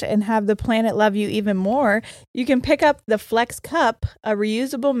waste and have the planet love you even more, you can pick up the Flex Cup, a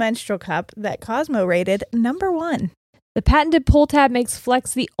reusable menstrual cup that Cosmo rated #1. The patented pull tab makes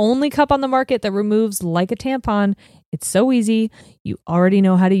Flex the only cup on the market that removes like a tampon. It's so easy. You already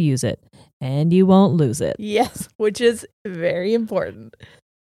know how to use it, and you won't lose it. Yes, which is very important.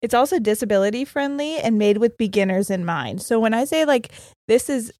 It's also disability friendly and made with beginners in mind. So when I say like this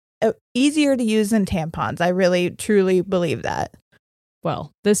is easier to use than tampons, I really truly believe that.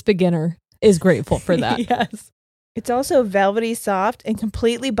 Well, this beginner is grateful for that. Yes. It's also velvety soft and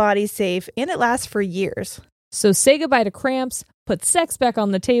completely body safe, and it lasts for years. So say goodbye to cramps, put sex back on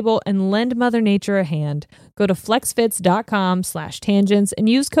the table, and lend Mother Nature a hand. Go to flexfits.com/tangents and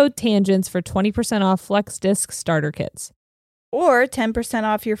use code TANGENTS for 20% off Flex Disc starter kits. Or 10%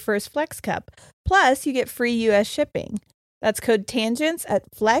 off your first Flex Cup. Plus, you get free U.S. shipping. That's code TANGENTS at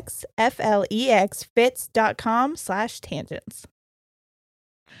fits.com/tangents.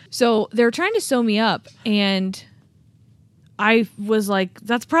 So they're trying to sew me up, and I was like,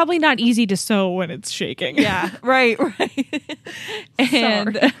 that's probably not easy to sew when it's shaking. Yeah, right.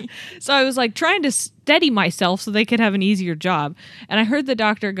 And so I was like trying to steady myself so they could have an easier job. And I heard the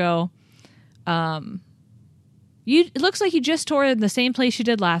doctor go, it looks like you just tore in the same place you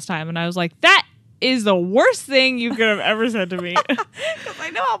did last time. And I was like, that is the worst thing you could have ever said to me. Because I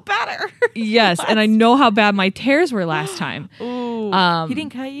know how bad it hurt. Yes, and I know how bad my tears were last time. Ooh. He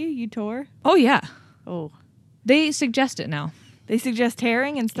didn't cut you? You tore? Oh, yeah. Oh. They suggest it now. They suggest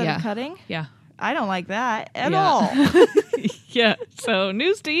tearing instead of cutting? Yeah. I don't like that at all. Yeah, so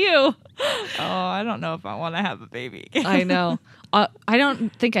news to you. Oh, I don't know if I want to have a baby. I know. I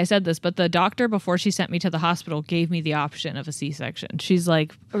don't think I said this, but the doctor, before she sent me to the hospital, gave me the option of a C-section. She's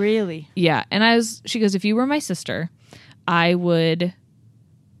like... Really? Yeah. And she goes, if you were my sister, I would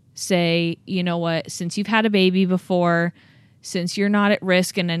say, you know what, since you've had a baby before, since you're not at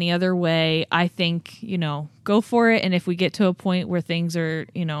risk in any other way, I think, go for it. And if we get to a point where things are,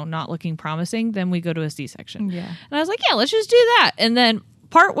 not looking promising, then we go to a C-section. Yeah. And I was like, yeah, let's just do that. And then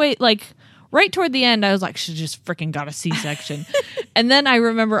right toward the end, I was like, should just freaking got a C-section. And then I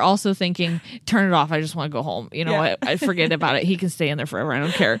remember also thinking, turn it off. I just want to go home. I forget about it. He can stay in there forever. I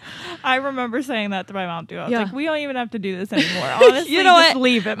don't care. I remember saying that to my mom too. I was like, we don't even have to do this anymore. Honestly, just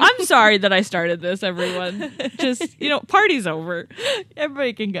leave him. I'm sorry that I started this, everyone. Just, party's over.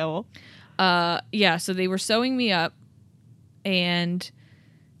 Everybody can go. Yeah, so they were sewing me up, and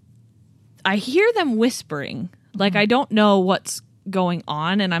I hear them whispering. Like, I don't know what's going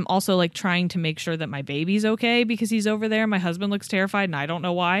on, and I'm also like trying to make sure that my baby's okay because he's over there. My husband looks terrified, and I don't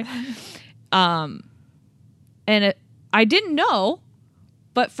know why. I didn't know,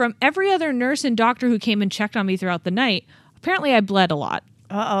 but from every other nurse and doctor who came and checked on me throughout the night, apparently I bled a lot.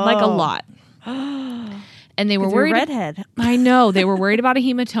 Like a lot. And they were worried. Redhead. I know. They were worried about a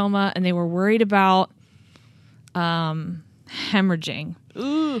hematoma, and they were worried about hemorrhaging.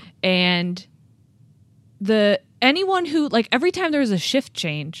 Ooh. And anyone who, like, every time there was a shift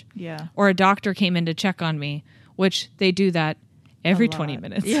change, or a doctor came in to check on me, which they do that every 20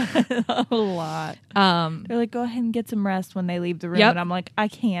 minutes. Yeah, a lot. They're like, go ahead and get some rest when they leave the room. Yep. And I'm like, I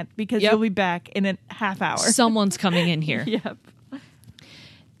can't because you'll be back in a half hour. Someone's coming in here. Yep.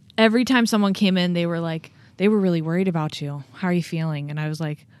 Every time someone came in, they were like, they were really worried about you. How are you feeling? And I was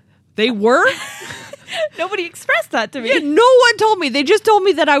like, they were? Nobody expressed that to me. Yeah, no one told me. They just told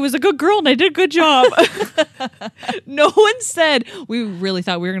me that I was a good girl and I did a good job. No one said, we really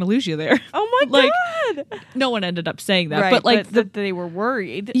thought we were going to lose you there. Oh my God. No one ended up saying that. Right, but like that they were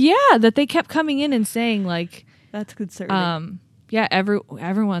worried. Yeah, that they kept coming in and saying like, that's concerning. Yeah,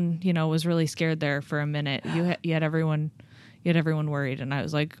 everyone, was really scared there for a minute. You had everyone worried, and I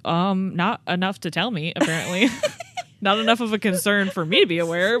was like, not enough to tell me, apparently. Not enough of a concern for me to be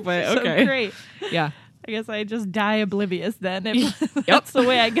aware, but okay. So great. Yeah. I guess I just die oblivious then if that's the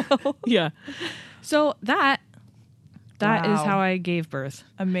way I go. Yeah. So that is how I gave birth.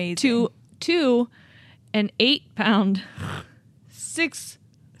 Amazing. To an 8-pound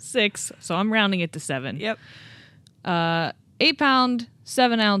 6'6", so I'm rounding it to 7. Yep. 8-pound,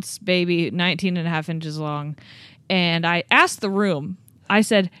 7-ounce baby, 19.5 inches long. And I asked the room, I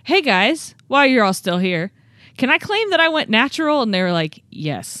said, hey guys, while you're all still here, can I claim that I went natural? And they were like,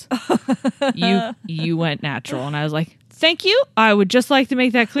 yes, you went natural. And I was like, thank you. I would just like to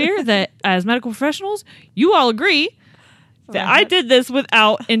make that clear that as medical professionals, you all agree that I did this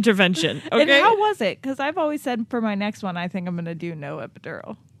without intervention. Okay. And how was it? Because I've always said for my next one, I think I'm going to do no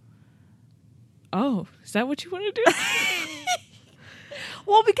epidural. Oh, is that what you want to do?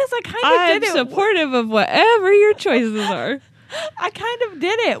 Well, because I kind of did it. I'm supportive of whatever your choices are. I kind of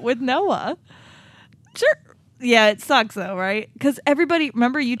did it with Noah. Sure. Yeah, it sucks though, right? Because everybody,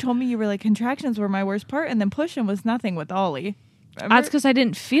 remember you told me you were like, contractions were my worst part, and then pushing was nothing with Ollie. Remember? That's because I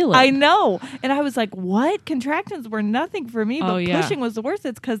didn't feel it. I know. And I was like, what? Contractions were nothing for me, but yeah. pushing was the worst.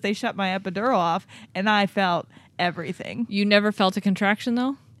 It's because they shut my epidural off, and I felt everything. You never felt a contraction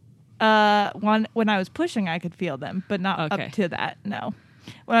though? When I was pushing, I could feel them, but not up to that, no.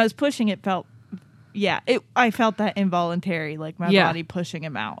 When I was pushing, it felt... Yeah, I felt that involuntary, like my body pushing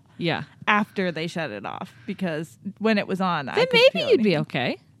him out. Yeah. After they shut it off, because when it was on, then I could maybe feel you'd anything. be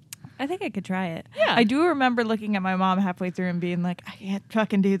okay. I think I could try it. Yeah. I do remember looking at my mom halfway through and being like, I can't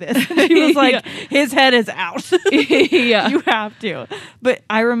fucking do this. And she was like, his head is out. Yeah. You have to. But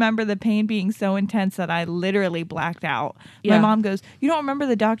I remember the pain being so intense that I literally blacked out. Yeah. My mom goes, you don't remember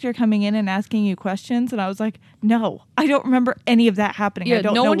the doctor coming in and asking you questions? And I was like, no, I don't remember any of that happening. Yeah, I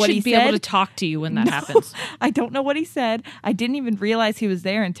don't no know one what should he be said. able to talk to you when that happens. I don't know what he said. I didn't even realize he was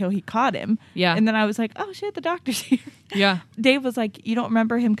there until he caught him. Yeah. And then I was like, oh shit, the doctor's here. Yeah. Dave was like, you don't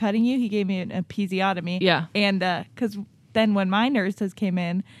remember him cutting you? He gave me an episiotomy. Yeah. And because then when my nurses came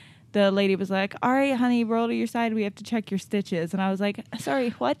in, the lady was like, all right, honey, roll to your side. We have to check your stitches. And I was like, sorry,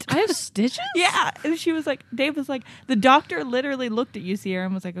 what? I have stitches? Yeah. And she was like, Dave was like, the doctor literally looked at you, Sierra,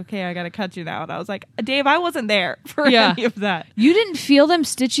 and was like, okay, I got to cut you now. And I was like, Dave, I wasn't there for any of that. You didn't feel them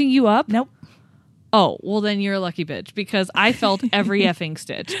stitching you up? Nope. Oh, well then you're a lucky bitch because I felt every effing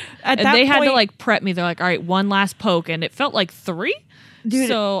stitch. At and that they had to point- like prep me. They're like, all right, one last poke. And it felt like 3. Dude,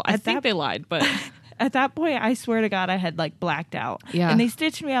 so I at think that- they lied, but At that point, I swear to God, I had like blacked out. Yeah. And they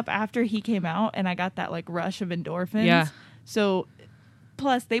stitched me up after he came out, and I got that like rush of endorphins. Yeah. So,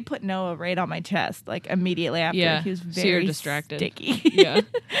 plus they put Noah right on my chest like immediately after. Yeah. He was So you're very distracted. sticky. Yeah.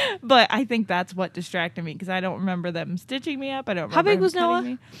 But I think that's what distracted me because I don't remember them stitching me up. I don't remember How big him was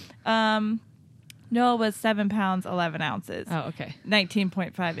cutting me. Noah was 7 pounds 11 ounces. oh, okay.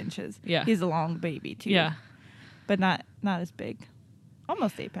 19.5 inches. Yeah. He's a long baby too. Yeah. But not as big.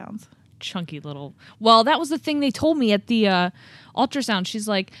 Almost 8 pounds. Chunky little. Well, that was the thing they told me at the ultrasound. She's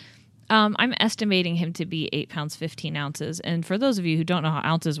like, I'm estimating him to be 8 pounds 15 ounces. And for those of you who don't know how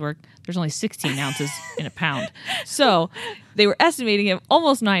ounces work, there's only 16 ounces in a pound. So they were estimating him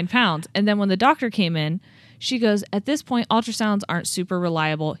almost 9 pounds. And then when the doctor came in, she goes, at this point, ultrasounds aren't super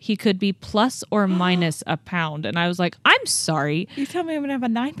reliable. He could be plus or minus a pound. And I was like, I'm sorry. You tell me I'm gonna have a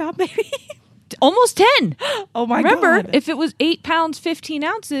 9-pound baby? Almost 10. Oh my Remember, God. if it was 8 pounds 15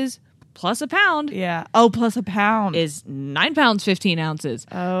 ounces, plus a pound Yeah. Oh, plus a pound. is 9 pounds, 15 ounces.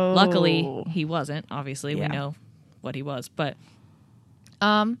 Oh. Luckily, he wasn't. Obviously, Yeah. we know what he was. But,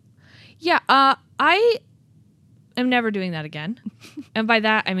 I am never doing that again. And by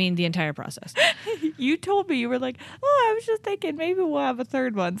that, I mean the entire process. You told me, you were like, oh, I was just thinking maybe we'll have a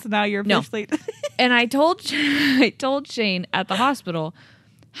third one. So now you're No. officially. And I told Shane at the hospital,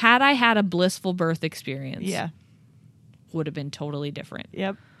 had I had a blissful birth experience, Yeah. would have been totally different.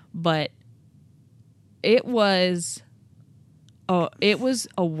 Yep. But it was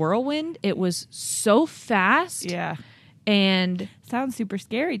a whirlwind. It was so fast Yeah. and Sounds super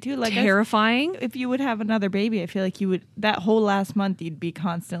scary too. Like terrifying. if you would have another baby, I feel like you would, that whole last month, you'd be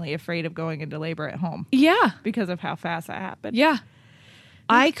constantly afraid of going into labor at home Yeah. because of how fast that happened. Yeah.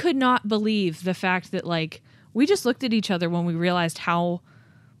 I could not believe the fact that, like, we just looked at each other when we realized how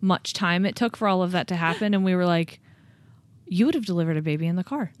much time it took for all of that to happen. And we were like, you would have delivered a baby in the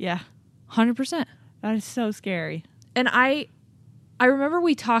car. Yeah. 100%. That is so scary. And I remember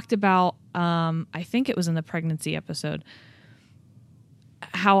we talked about, I think it was in the pregnancy episode,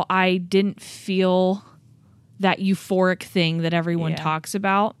 how I didn't feel that euphoric thing that everyone talks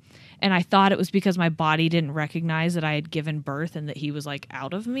about. And I thought it was because my body didn't recognize that I had given birth and that he was, like,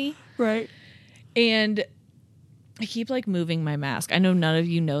 out of me. Right. And I keep, like, moving my mask. I know none of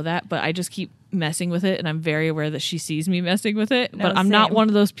you know that, but I just keep messing with it. And I'm very aware that she sees me messing with it. No, but I'm not same. one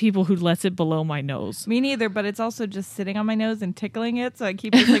of those people who lets it below my nose. Me neither, but it's also just sitting on my nose and tickling it. So I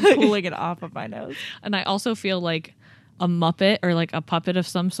keep just like pulling it off of my nose. And I also feel like a Muppet or like a puppet of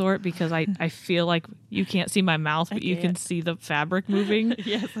some sort because I feel like you can't see my mouth, but you can see the fabric moving.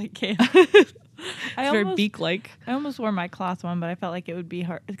 Yes, I can. It's I very almost, beak-like. I almost wore my cloth one, but I felt like it would be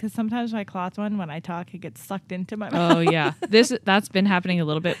hard because sometimes my cloth one, when I talk, it gets sucked into my mouth. Oh, yeah. That's been happening a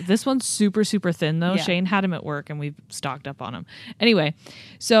little bit. This one's super, super thin, though. Yeah. Shane had him at work, and we've stocked up on him. Anyway,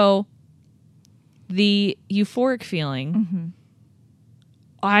 so the euphoric feeling,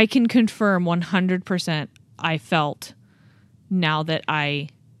 I can confirm 100% I felt now that I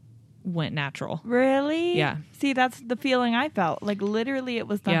went natural. Really? Yeah. See, that's the feeling I felt. Like, literally, it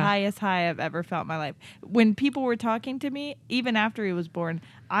was the highest high I've ever felt in my life. When people were talking to me, even after he was born,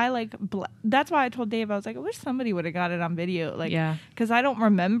 I like, that's why I told Dave, I was like, I wish somebody would have got it on video. Like, because I don't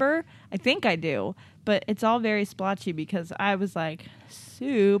remember. I think I do, but it's all very splotchy because I was like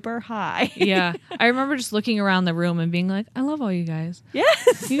super high. Yeah. I remember just looking around the room and being like, I love all you guys.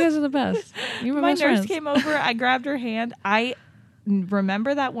 Yes. You guys are the best. You're my My best nurse friends. came over. I grabbed her hand. I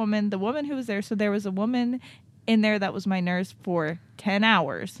remember that woman, the woman who was there. So there was a woman in there that was my nurse for 10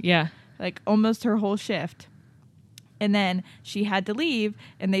 hours. Yeah. Like almost her whole shift. And then she had to leave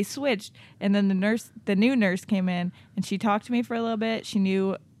and they switched. And then the new nurse came in and she talked to me for a little bit. She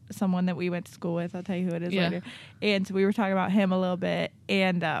knew someone that we went to school with. I'll tell you who it is later. And so we were talking about him a little bit.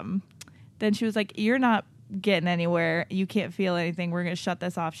 And then she was like, you're not getting anywhere. You can't feel anything. We're going to shut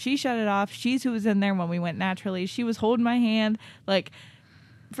this off. She shut it off. She's who was in there when we went naturally. She was holding my hand, like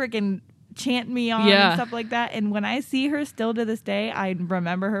freaking chanting me on and stuff like that. And when I see her still to this day, I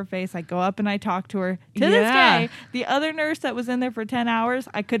remember her face. I go up and I talk to her. To this day, the other nurse that was in there for 10 hours,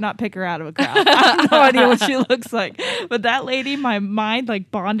 I could not pick her out of a crowd. I have no idea what she looks like. But that lady, my mind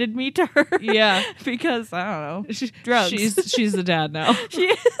like bonded me to her. Yeah. Because I don't know. Drugs. She's the dad now. She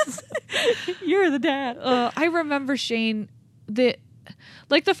is. You're the dad. I remember Shane the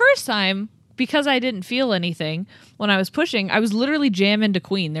first time, because I didn't feel anything when I was pushing, I was literally jamming to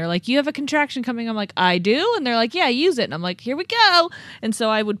Queen. They're like, you have a contraction coming. I'm like, I do. And they're like, yeah, use it. And I'm like, here we go. And so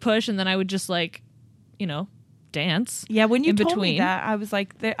I would push and then I would just like, dance. Yeah, when you in told between. me that, I was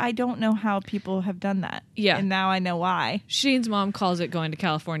like, I don't know how people have done that. Yeah. And now I know why. Shane's mom calls it going to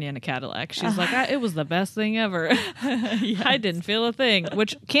California in a Cadillac. She's like, it was the best thing ever. I didn't feel a thing,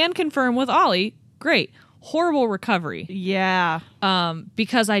 which can confirm with Ollie. Great. Horrible recovery. Yeah.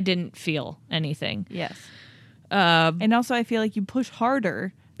 Because I didn't feel anything. Yes. And also I feel like you push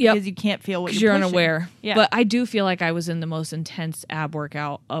harder because you can't feel what you're pushing. unaware. Yeah. But I do feel like I was in the most intense ab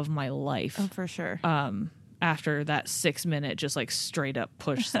workout of my life. Oh, for sure. After that 6-minute just like straight up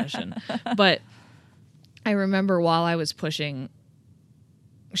push session. But I remember while I was pushing,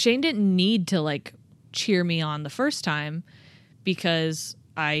 Shane didn't need to like cheer me on the first time because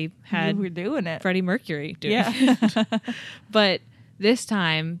I had you were doing it. Freddie Mercury doing it. But this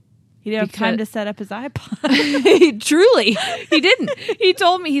time he didn't have time to set up his iPod. Truly, he didn't. He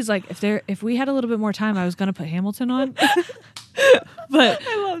told me, he's like, if we had a little bit more time, I was gonna put Hamilton on. but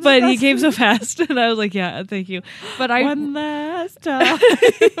he came so fast, and I was like, yeah, thank you. But one last time.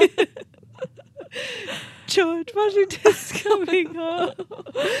 George Washington's coming home.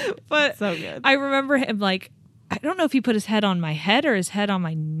 But so good. I remember him like I don't know if he put his head on my head or his head on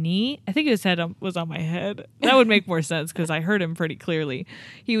my knee. I think his head was on my head. That would make more sense because I heard him pretty clearly.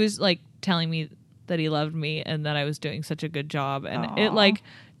 He was like telling me that he loved me and that I was doing such a good job. And it like,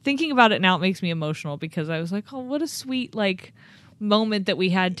 thinking about it now, it makes me emotional because I was like, oh, what a sweet like moment that we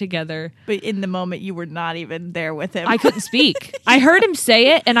had together. But in the moment, you were not even there with him. I couldn't speak. I heard him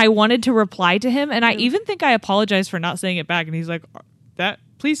say it and I wanted to reply to him. And I even think I apologized for not saying it back. And he's like,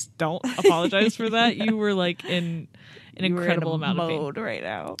 please don't apologize for that. You were like in an incredible amount of pain right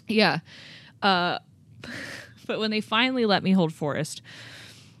now. Yeah. But when they finally let me hold Forrest,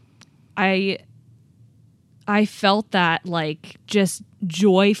 I felt that like just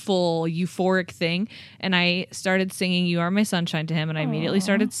joyful, euphoric thing. And I started singing You Are My Sunshine to him. And I immediately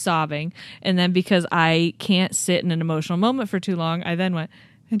started sobbing. And then because I can't sit in an emotional moment for too long, I then went,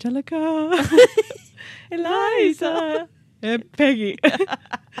 Angelica, Eliza, and Peggy.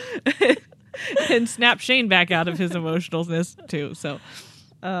 And snapped Shane back out of his emotionalness too. So,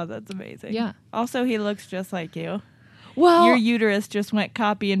 oh, that's amazing. Yeah. Also, he looks just like you. Well, your uterus just went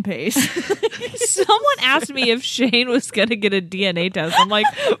copy and paste. Someone asked me if Shane was going to get a DNA test. I'm like,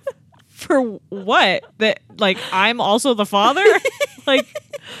 for what? That like I'm also the father? Like,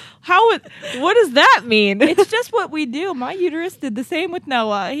 what does that mean? It's just what we do. My uterus did the same with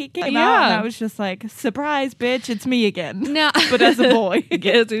Noah. He came out and I was just like, surprise, bitch, it's me again. No. But as a boy.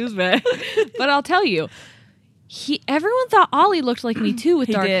 Guess who's back? But I'll tell you, everyone thought Ollie looked like me too with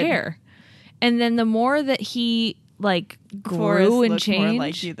dark hair. And then the more that he like grew Forrest and looked changed, more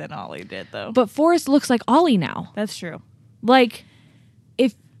like you than Ollie did, though. But Forrest looks like Ollie now. That's true. Like,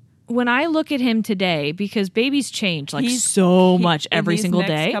 when I look at him today, because babies change like so much every single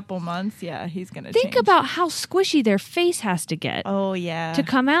day. Next couple months, yeah, he's gonna think about how squishy their face has to get. Oh yeah, to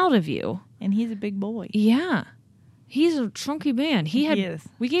come out of you. And he's a big boy. Yeah, he's a chunky man. He is.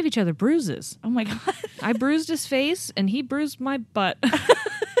 We gave each other bruises. Oh my god! I bruised his face, and he bruised my butt.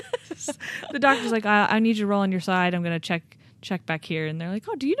 The doctor's like, I need you to roll on your side. I'm gonna check back here. And they're like,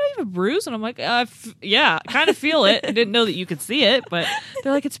 oh, do you know you have a bruise? And I'm like, yeah, kind of feel it. I didn't know that you could see it, but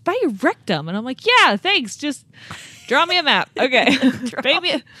they're like, it's by your rectum. And I'm like, yeah, thanks. Just draw me a map. Okay. Paint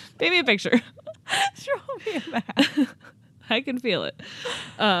me a picture. Draw me a map. I can feel it.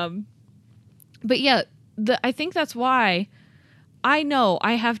 But yeah, I think that's why I know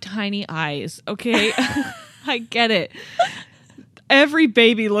I have tiny eyes. Okay. I get it. Every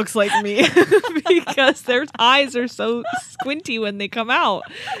baby looks like me because their eyes are so squinty when they come out.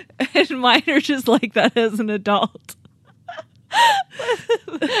 And mine are just like that as an adult.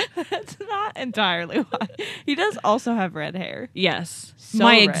 That's not entirely why. He does also have red hair. Yes. So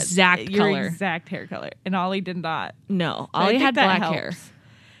my red. exact Your color. exact hair color. And Ollie did not. No. So Ollie had black hair.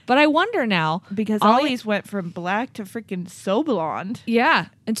 But I wonder now. Because Ollie's went from black to freaking so blonde. Yeah.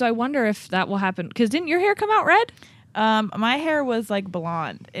 And so I wonder if that will happen. Because didn't your hair come out red? My hair was like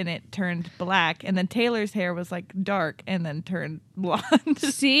blonde and it turned black, and then Taylor's hair was like dark and then turned blonde.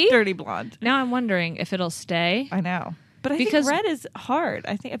 See? Dirty blonde. Now I'm wondering if it'll stay. I know. But I think red is hard.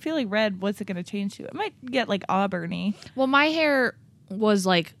 I feel like red, what's it going to change to? It might get like auburny. Well, my hair was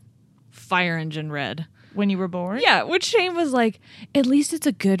like fire engine red. When you were born? Yeah, which Shane was like, at least it's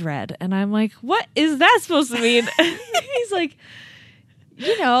a good red. And I'm like, what is that supposed to mean? He's like,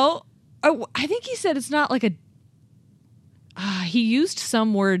 I think he said it's not like a he used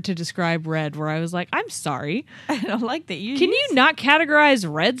some word to describe red where I was like, I'm sorry. I don't like that. Can you not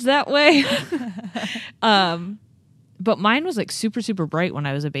categorize reds that way? But mine was like super, super bright when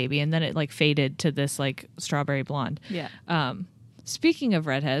I was a baby. And then it like faded to this like strawberry blonde. Yeah. Speaking of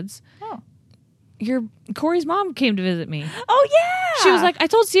redheads, Corey's mom came to visit me. Oh, yeah. She was like, I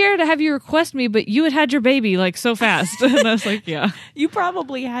told Sierra to have you request me, but you had your baby like so fast. And I was like, yeah. You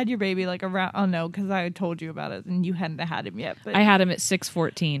probably had your baby like around, oh no, because I had told you about it and you hadn't had him yet. But I had him at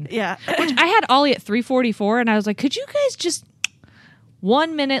 6:14. Yeah. Which I had Ollie at 3:44 and I was like, could you guys just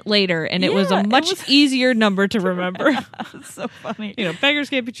 1 minute later? And it was a much easier number to remember. That's so funny. Beggars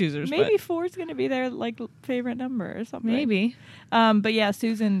can't be choosers. Maybe 4 is going to be their like favorite number or something. Maybe. But yeah,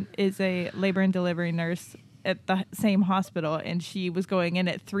 Susan is a labor and delivery nurse at the same hospital, and she was going in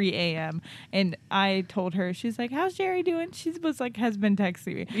at 3 a.m. And I told her, she's like, how's Jerry doing? She was like, has been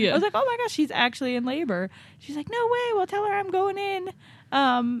texting me. Yeah. I was like, oh my gosh, she's actually in labor. She's like, no way. Well, tell her I'm going in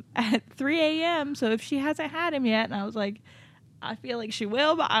at 3 a.m. So if she hasn't had him yet. And I was like, I feel like she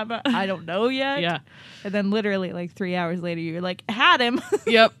will, but I don't know yet. Yeah. And then literally like 3 hours later, you're like, had him.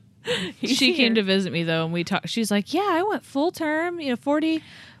 Yep. She came to visit me though, and we talked. She's like, "Yeah, I went full term, 40,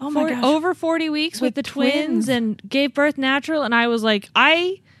 over 40 weeks with the twins, and gave birth natural." And I was like,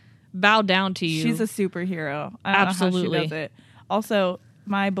 "I bow down to you." She's a superhero. I Absolutely. don't know how she does it. Also,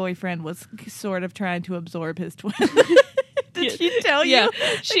 my boyfriend was sort of trying to absorb his twin. Did she tell you? Yeah,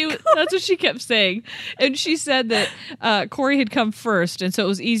 that's what she kept saying. And she said that Corey had come first, and so it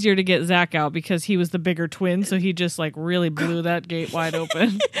was easier to get Zach out because he was the bigger twin, so he just like really blew that gate wide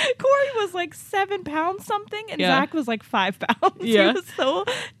open. Corey was like 7 pounds something, and Yeah. Zach was like 5 pounds. Yeah. He was so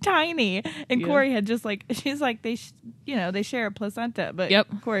tiny. And Yeah. Corey had just like, she's like, they share a placenta, but Yep.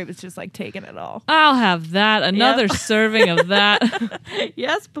 Corey was just like taking it all. I'll have that. Another Yep. serving of that.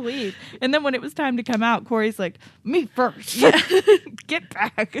 Yes, please. And then when it was time to come out, Corey's like, me first. Get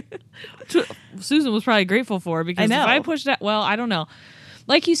back. Susan was probably grateful for it because I know. if I pushed that, well, I don't know.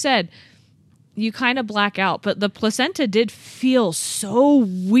 Like you said, you kind of black out, but the placenta did feel so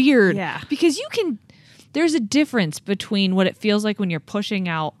weird. Yeah. Because there's a difference between what it feels like when you're pushing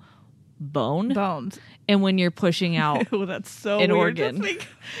out Bones. and when you're pushing out Oh, that's so an weird to organ. think.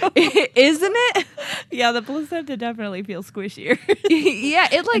 Isn't it? Yeah, the placenta definitely feels squishier. Yeah,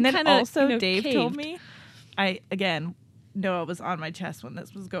 it like And then kind of also Dave told caved. me, Noah was on my chest when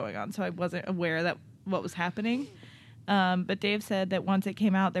this was going on, so I wasn't aware that what was happening. But Dave said that once it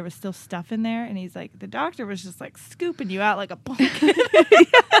came out, there was still stuff in there, and he's like, the doctor was just like scooping you out like a pumpkin.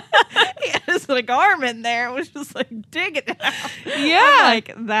 He had his like arm in there, it was just like digging it out. Yeah. I'm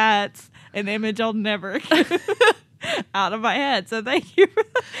like, that's an image I'll never get out of my head. So thank you.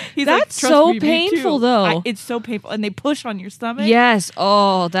 He's like, That's "Trust so me, me painful, too." though. It's so painful, and they push on your stomach. Yes.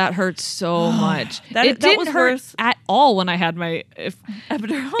 Oh, that hurts so much. That It didn't was hurt worse. at all when I had my.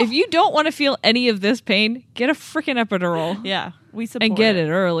 Epidural. If you don't want to feel any of this pain, get a freaking epidural Yeah, we support and get it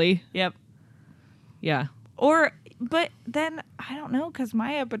early. Yep. Yeah. But then I don't know because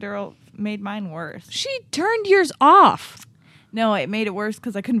my epidural made mine worse. She turned yours off. No, it made it worse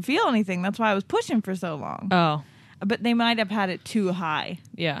because I couldn't feel anything. That's why I was pushing for so long. Oh, But they might have had it too high.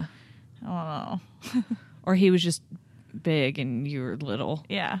 yeah. I don't know. Or he was just big and you were little.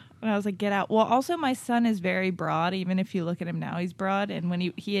 Yeah. And I was like, get out. Well, also my son is very broad. Even if you look at him now, he's broad. And when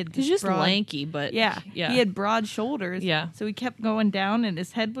he had He's just broad, lanky, but Yeah. yeah. He had broad shoulders. Yeah. So he kept going down and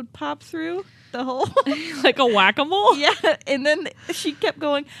his head would pop through the hole. like a whack-a-mole. Yeah, and then she kept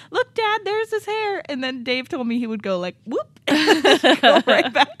going, look, Dad, there's his hair. And then Dave told me he would go like, whoop, go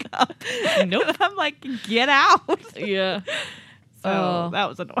right back up. Nope. And I'm like, get out. Yeah. So Oh. that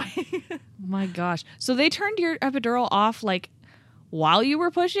was annoying. My gosh. So they turned your epidural off like while you were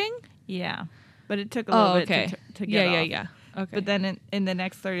pushing? Yeah, but it took a little bit to get off. Yeah. Okay. But then in the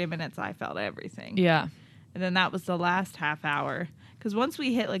next 30 minutes, I felt everything. yeah. And then that was the last half hour. Because once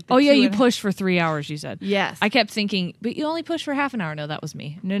we hit like the Oh yeah, you 2.5 pushed for 3 hours, you said. Yes. I kept thinking, but you only pushed for half an hour. No, that was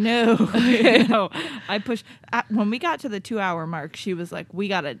me. No. No. I pushed. When we got to the 2 hour mark, she was like, we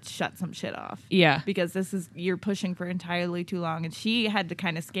got to shut some shit off. Yeah. Because you're pushing for entirely too long. And she had to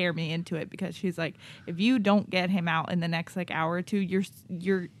kind of scare me into it because she's like, if you don't get him out in the next like hour or two,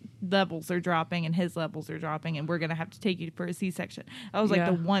 your levels are dropping and his levels are dropping and we're going to have to take you for a C-section. That was like Yeah.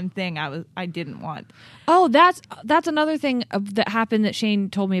 the one thing I didn't want. Oh, that's another thing that happened that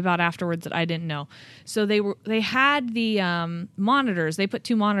Shane told me about afterwards that I didn't know. So they had the monitors. They put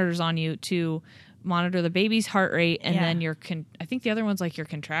 2 monitors on you to monitor the baby's heart rate and Yeah. then I think the other one's like your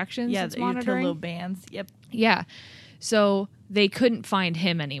contractions. Yeah, it's your two monitoring. little bands. Yep. Yeah. So they couldn't find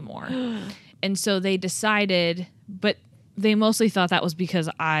him anymore. And so they decided, but they mostly thought that was because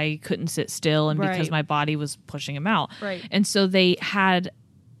I couldn't sit still and because Right. my body was pushing him out. Right. And so they're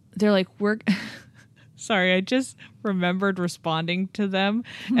like, sorry, I just remembered responding to them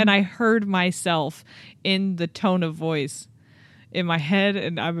and I heard myself in the tone of voice in my head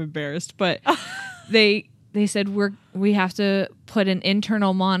and I'm embarrassed, but they said we have to put an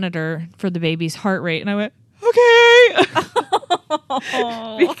internal monitor for the baby's heart rate and I went, okay.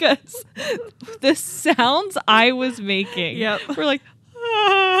 Because the sounds I was making were like,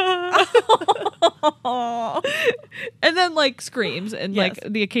 and then like screams and like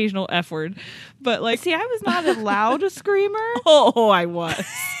the occasional F word. But like, See, I was not a loud screamer. oh, I was.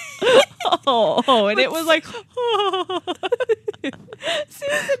 And it was like,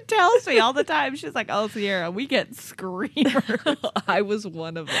 Susan tells me all the time. She's like, "Oh, Sierra, we get screamers." I was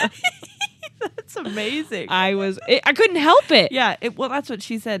one of them. That's amazing. I couldn't help it. Yeah, well, that's what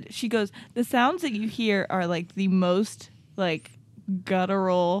she said. She goes, the sounds that you hear are like the most like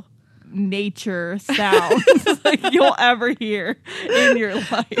guttural nature sounds like you'll ever hear in your life.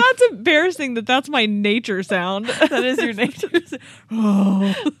 That's embarrassing that's my nature sound. That is your nature. It's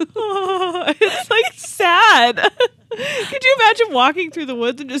like sad. Could you imagine walking through the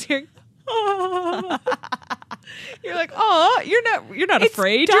woods and just hearing, you're like, oh, you're not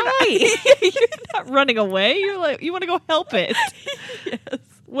afraid. You're not running away. You're like, you want to go help it. Yes.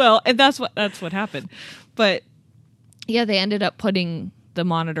 Well, and that's what happened. But yeah, they ended up putting the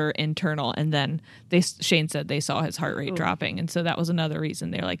monitor internal, and then Shane said they saw his heart rate dropping, and so that was another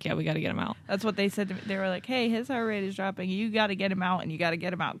reason they're like, yeah, we got to get him out. That's what they said to me. They were like, hey, his heart rate is dropping. You got to get him out, and you got to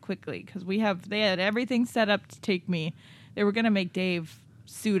get him out quickly, because they had everything set up to take me. They were going to make Dave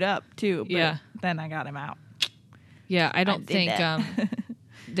suit up too, but then I got him out. Yeah, I don't think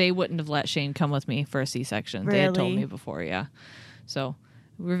they wouldn't have let Shane come with me for a C-section. Really? They had told me before, yeah. So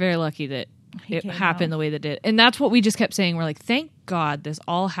we're very lucky that it happened out the way that it did. And that's what we just kept saying. We're like, thank God this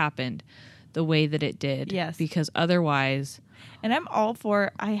all happened the way that it did. Yes. Because otherwise... And I'm all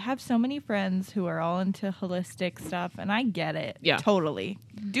for, I have so many friends who are all into holistic stuff, and I get it. Yeah. Totally.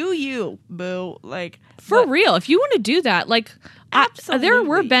 Do you, boo. Like, for real, if you want to do that, like, absolutely. there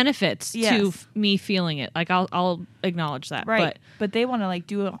were benefits Yes. to me feeling it. Like, I'll acknowledge that. Right. But they want to, like,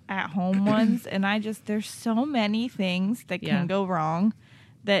 do at-home ones, and there's so many things that can go wrong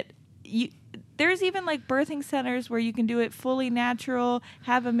that there's even like birthing centers where you can do it fully natural,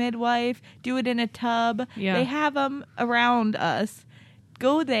 have a midwife, do it in a tub. Yeah. They have them around us.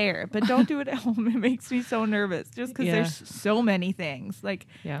 Go there, but don't do it at home. It makes me so nervous just because there's so many things like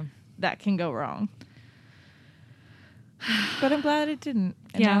that can go wrong. But I'm glad it didn't.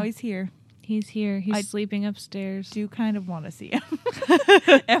 And now he's here. He's here. He's sleeping upstairs. Do kind of want to see him.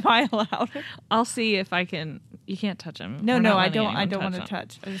 Am I allowed? I'll see if I can. You can't touch him. No, I don't want to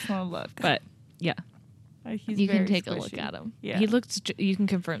touch. I just want to look. But yeah, he's you can very take squishy. a look at him. Yeah, he looks. You can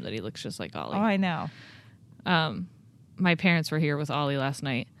confirm that he looks just like Ollie. Oh, I know. My parents were here with Ollie last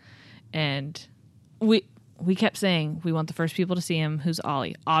night, and we kept saying we want the first people to see him who's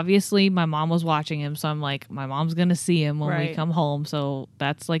Ollie. Obviously, my mom was watching him, so I'm like, my mom's gonna see him when we come home, so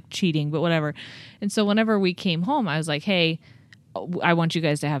that's like cheating, but whatever. And so whenever we came home, I was like, hey, I want you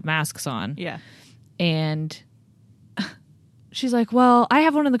guys to have masks on. Yeah. And she's like, well, I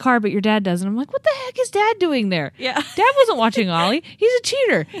have one in the car, but your dad doesn't. I'm like, what the heck is Dad doing there? Yeah. Dad wasn't watching Ollie. He's a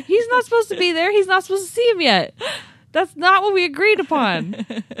cheater. He's not supposed to be there. He's not supposed to see him yet. That's not what we agreed upon.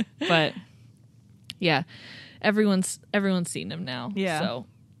 But yeah, everyone's seen him now. Yeah. So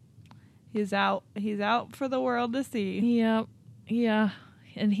he's out for the world to see. Yeah. Yeah.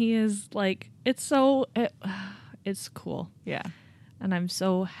 And he is like, it's cool. Yeah. And I'm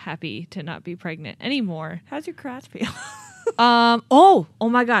so happy to not be pregnant anymore. How's your crotch feel? Oh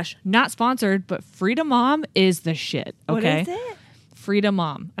my gosh. Not sponsored, but Frida Mom is the shit. Okay. What is it? Frida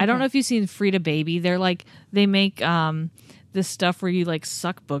Mom. Okay. I don't know if you've seen Frida Baby. They're like, they make this stuff where you like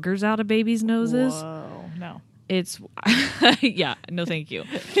suck boogers out of babies' noses. Whoa. No. It's, yeah, no thank you.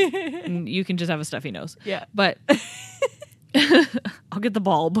 You can just have a stuffy nose. Yeah. But I'll get the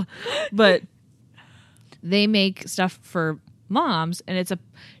bulb. But they make stuff for moms, and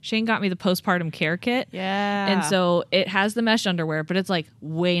Shane got me the postpartum care kit. Yeah. And so it has the mesh underwear, but it's like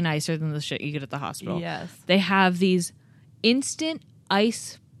way nicer than the shit you get at the hospital. Yes. They have these instant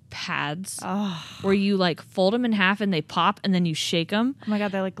ice pads where you like fold them in half and they pop and then you shake them. Oh my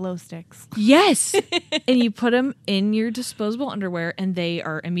God, they're like glow sticks. Yes. And you put them in your disposable underwear and they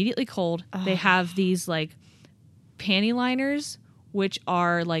are immediately cold. They have these like panty liners, which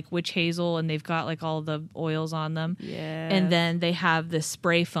are like witch hazel, and they've got like all the oils on them. Yeah. And then they have this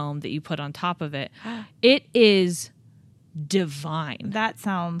spray foam that you put on top of it. It is divine. That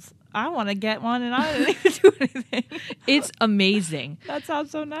sounds, I want to get one and I didn't even do anything. It's amazing. That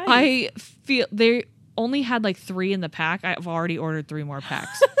sounds so nice. I feel they only had like 3 in the pack. I've already ordered 3 more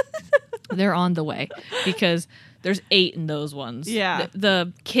packs. They're on the way because there's 8 in those ones. Yeah.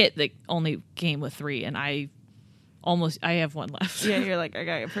 The kit that only came with 3, and I have 1 left. Yeah, you're like, I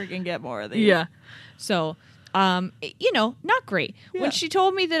gotta freaking get more of these. Yeah. So, not great. Yeah. When she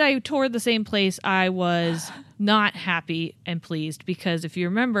told me that I toured the same place, I was not happy and pleased because if you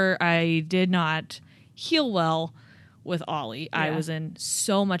remember, I did not heal well with Ollie. Yeah. I was in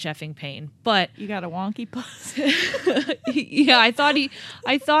so much effing pain. But you got a wonky puss. Yeah, I thought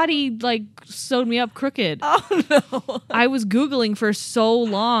he like sewed me up crooked. Oh no. I was Googling for so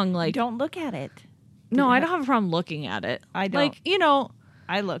long, like, don't look at it. No, I don't have a problem looking at it. I don't. Like,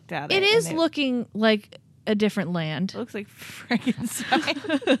 I looked at it. It is looking like a different land. It looks like Frankenstein.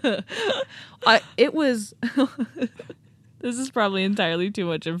 It was. This is probably entirely too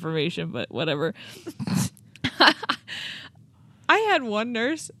much information, but whatever. I had one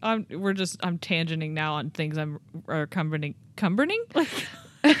nurse. I'm tangenting now on things cumberning.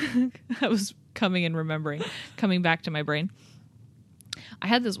 I was coming back to my brain. I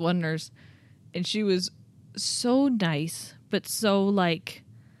had this one nurse, and she was so nice, but so like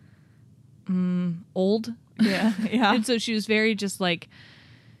old. Yeah. And so she was very just like,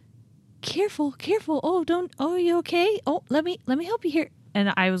 careful. Oh, you okay? Oh, let me help you here.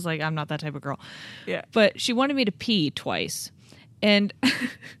 And I was like, I'm not that type of girl. Yeah. But she wanted me to pee twice. And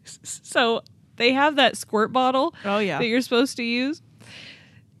so they have that squirt bottle that you're supposed to use.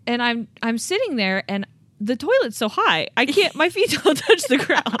 And I'm sitting there and the toilet's so high. I can't, my feet don't touch the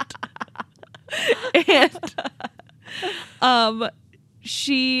ground. And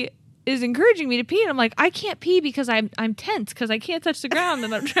she is encouraging me to pee, and I'm like, I can't pee because I'm tense because I can't touch the ground,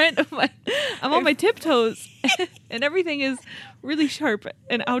 and I'm on my tiptoes, and everything is really sharp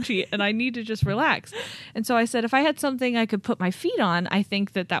and ouchy, and I need to just relax. And so I said, if I had something I could put my feet on, I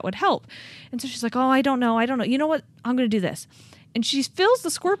think that would help. And so she's like, oh, I don't know. You know what? I'm going to do this. And she fills the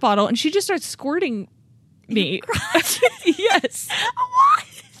squirt bottle, and she just starts squirting me. Yes. What?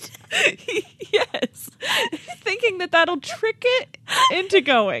 Yes. Thinking that'll trick it into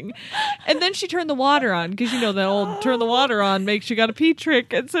going. And then she turned the water on because the old turn the water on makes you got a pee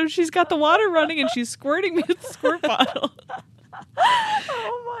trick. And so she's got the water running and she's squirting me with the squirt bottle.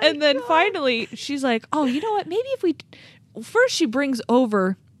 And then finally she's like, oh, you know what? Maybe if we first she brings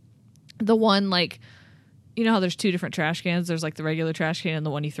over the one like, you know how there's two different trash cans? There's like the regular trash can and the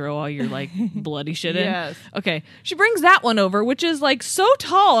one you throw all your like bloody shit in. Yes. Okay. She brings that one over, which is like so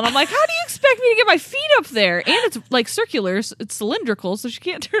tall. And I'm like, how do you expect me to get my feet up there? And it's like circular. It's cylindrical, so she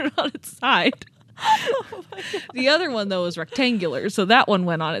can't turn it on its side. Oh my God. The other one, though, was rectangular. So that one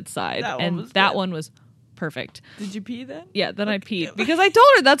went on its side. That one was perfect. Did you pee then? Yeah, then I peed because I told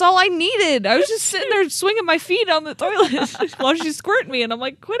her that's all I needed. I was just sitting there swinging my feet on the toilet while she squirted me, and I'm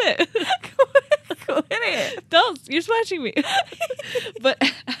like, quit it. Quit it. Don't. You're smashing me. But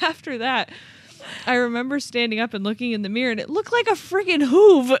after that, I remember standing up and looking in the mirror, and it looked like a friggin'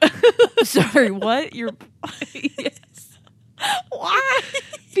 hoove. Sorry, what? Yes. Why?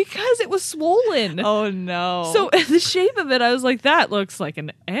 Because it was swollen. Oh, no. So the shape of it, I was like, that looks like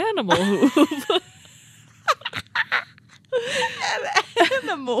an animal hoof. An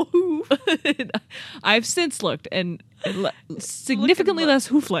animal hoof. I've since looked and significantly less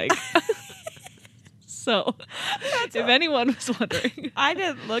hoof leg. So, if anyone was wondering, I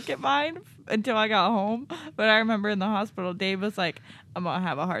didn't look at mine until I got home. But I remember in the hospital, Dave was like, "I'm gonna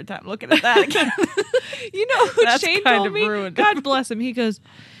have a hard time looking at that again." You know what That's Shane kind told of me? ruined. God bless him. He goes,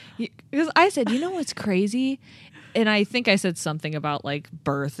 because I said, "You know what's crazy?" And I think I said something about like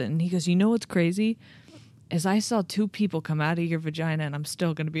birth, and he goes, "You know what's crazy? Is I saw two people come out of your vagina and I'm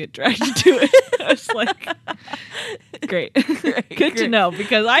still going to be attracted to it." I was like, great. Good to know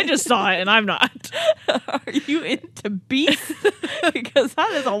because I just saw it and I'm not. Are you into beasts? Because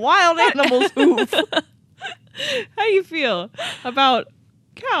that is a wild animal's hoof. How you feel about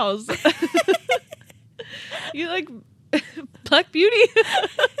cows? You like Black Beauty?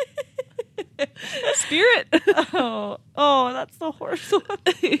 Spirit? Oh, that's the horse one.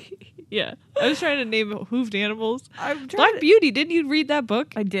 Yeah. I was trying to name hoofed animals. Black Beauty. Didn't you read that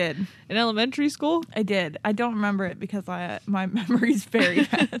book? I did. In elementary school? I did. I don't remember it because my memory's very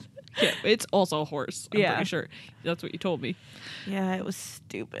bad. Yeah, it's also a horse. I'm Yeah. pretty sure. That's what you told me. Yeah, it was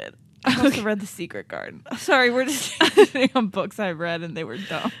stupid. I also read The Secret Garden. Sorry, we're just sitting on books I read and they were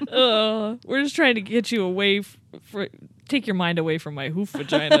dumb. We're just trying to get you away take your mind away from my hoof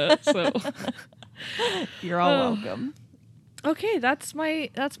vagina. So You're all welcome. Okay, that's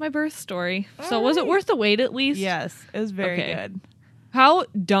my birth story. So was it worth the wait at least? Yes, it was very good. How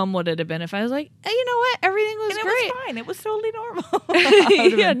dumb would it have been if I was like, hey, you know what? Everything was And great. it was fine. It was totally normal.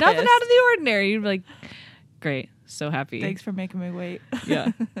 Yeah, nothing out of the ordinary. You'd be like, great, so happy. Thanks for making me wait.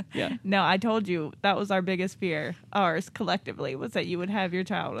 Yeah. No, I told you that was our biggest fear, ours collectively, was that you would have your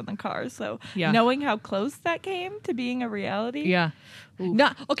child in the car. So knowing how close that came to being a reality. Yeah.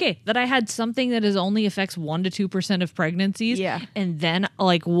 That I had something that only affects 1 to 2% of pregnancies. Yeah. And then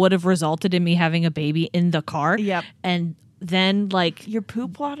like would have resulted in me having a baby in the car. Yep. And then like your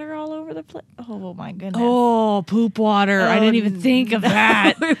poop water all over the place. Oh my goodness. Oh, poop water. I didn't even think of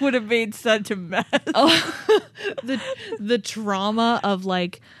that. It would have made such a mess. Oh, the trauma of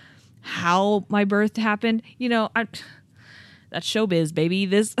like how my birth happened. You know, that's showbiz, baby.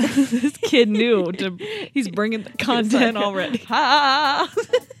 This kid knew he's bringing the content already.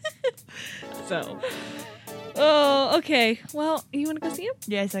 So, okay. Well, you want to go see him?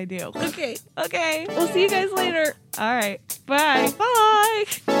 Yes, I do. Okay. We'll see you guys later. All right. Bye. Bye.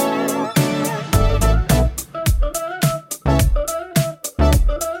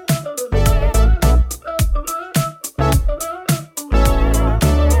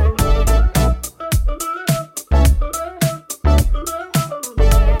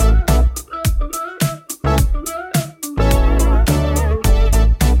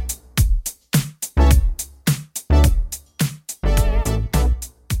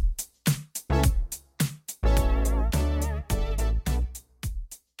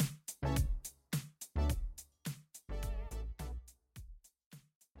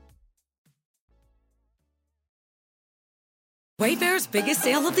 Wayfair's biggest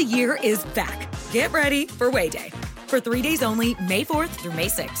sale of the year is back. Get ready for Wayday. For 3 days only, May 4th through May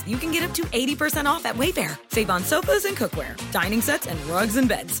 6th, you can get up to 80% off at Wayfair. Save on sofas and cookware, dining sets and rugs and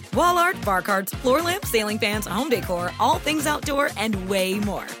beds, wall art, bar cards, floor lamps, ceiling fans, home decor, all things outdoor, and way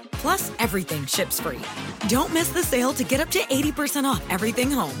more. Plus, everything ships free. Don't miss the sale to get up to 80% off everything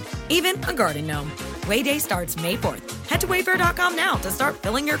home, even a garden gnome. Wayday starts May 4th. Head to wayfair.com now to start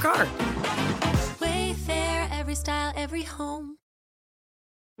filling your cart. Wayfair, every style, every home.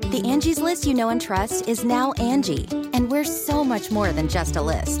 The Angie's List you know and trust is now Angie, and we're so much more than just a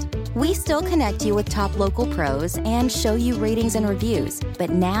list. We still connect you with top local pros and show you ratings and reviews, but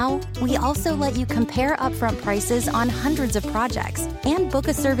now we also let you compare upfront prices on hundreds of projects and book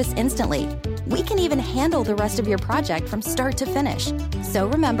a service instantly. We can even handle the rest of your project from start to finish. So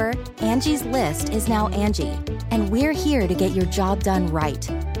remember, Angie's List is now Angie, and we're here to get your job done right.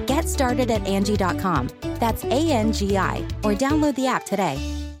 Get started at Angie.com. That's ANGI, or download the app today.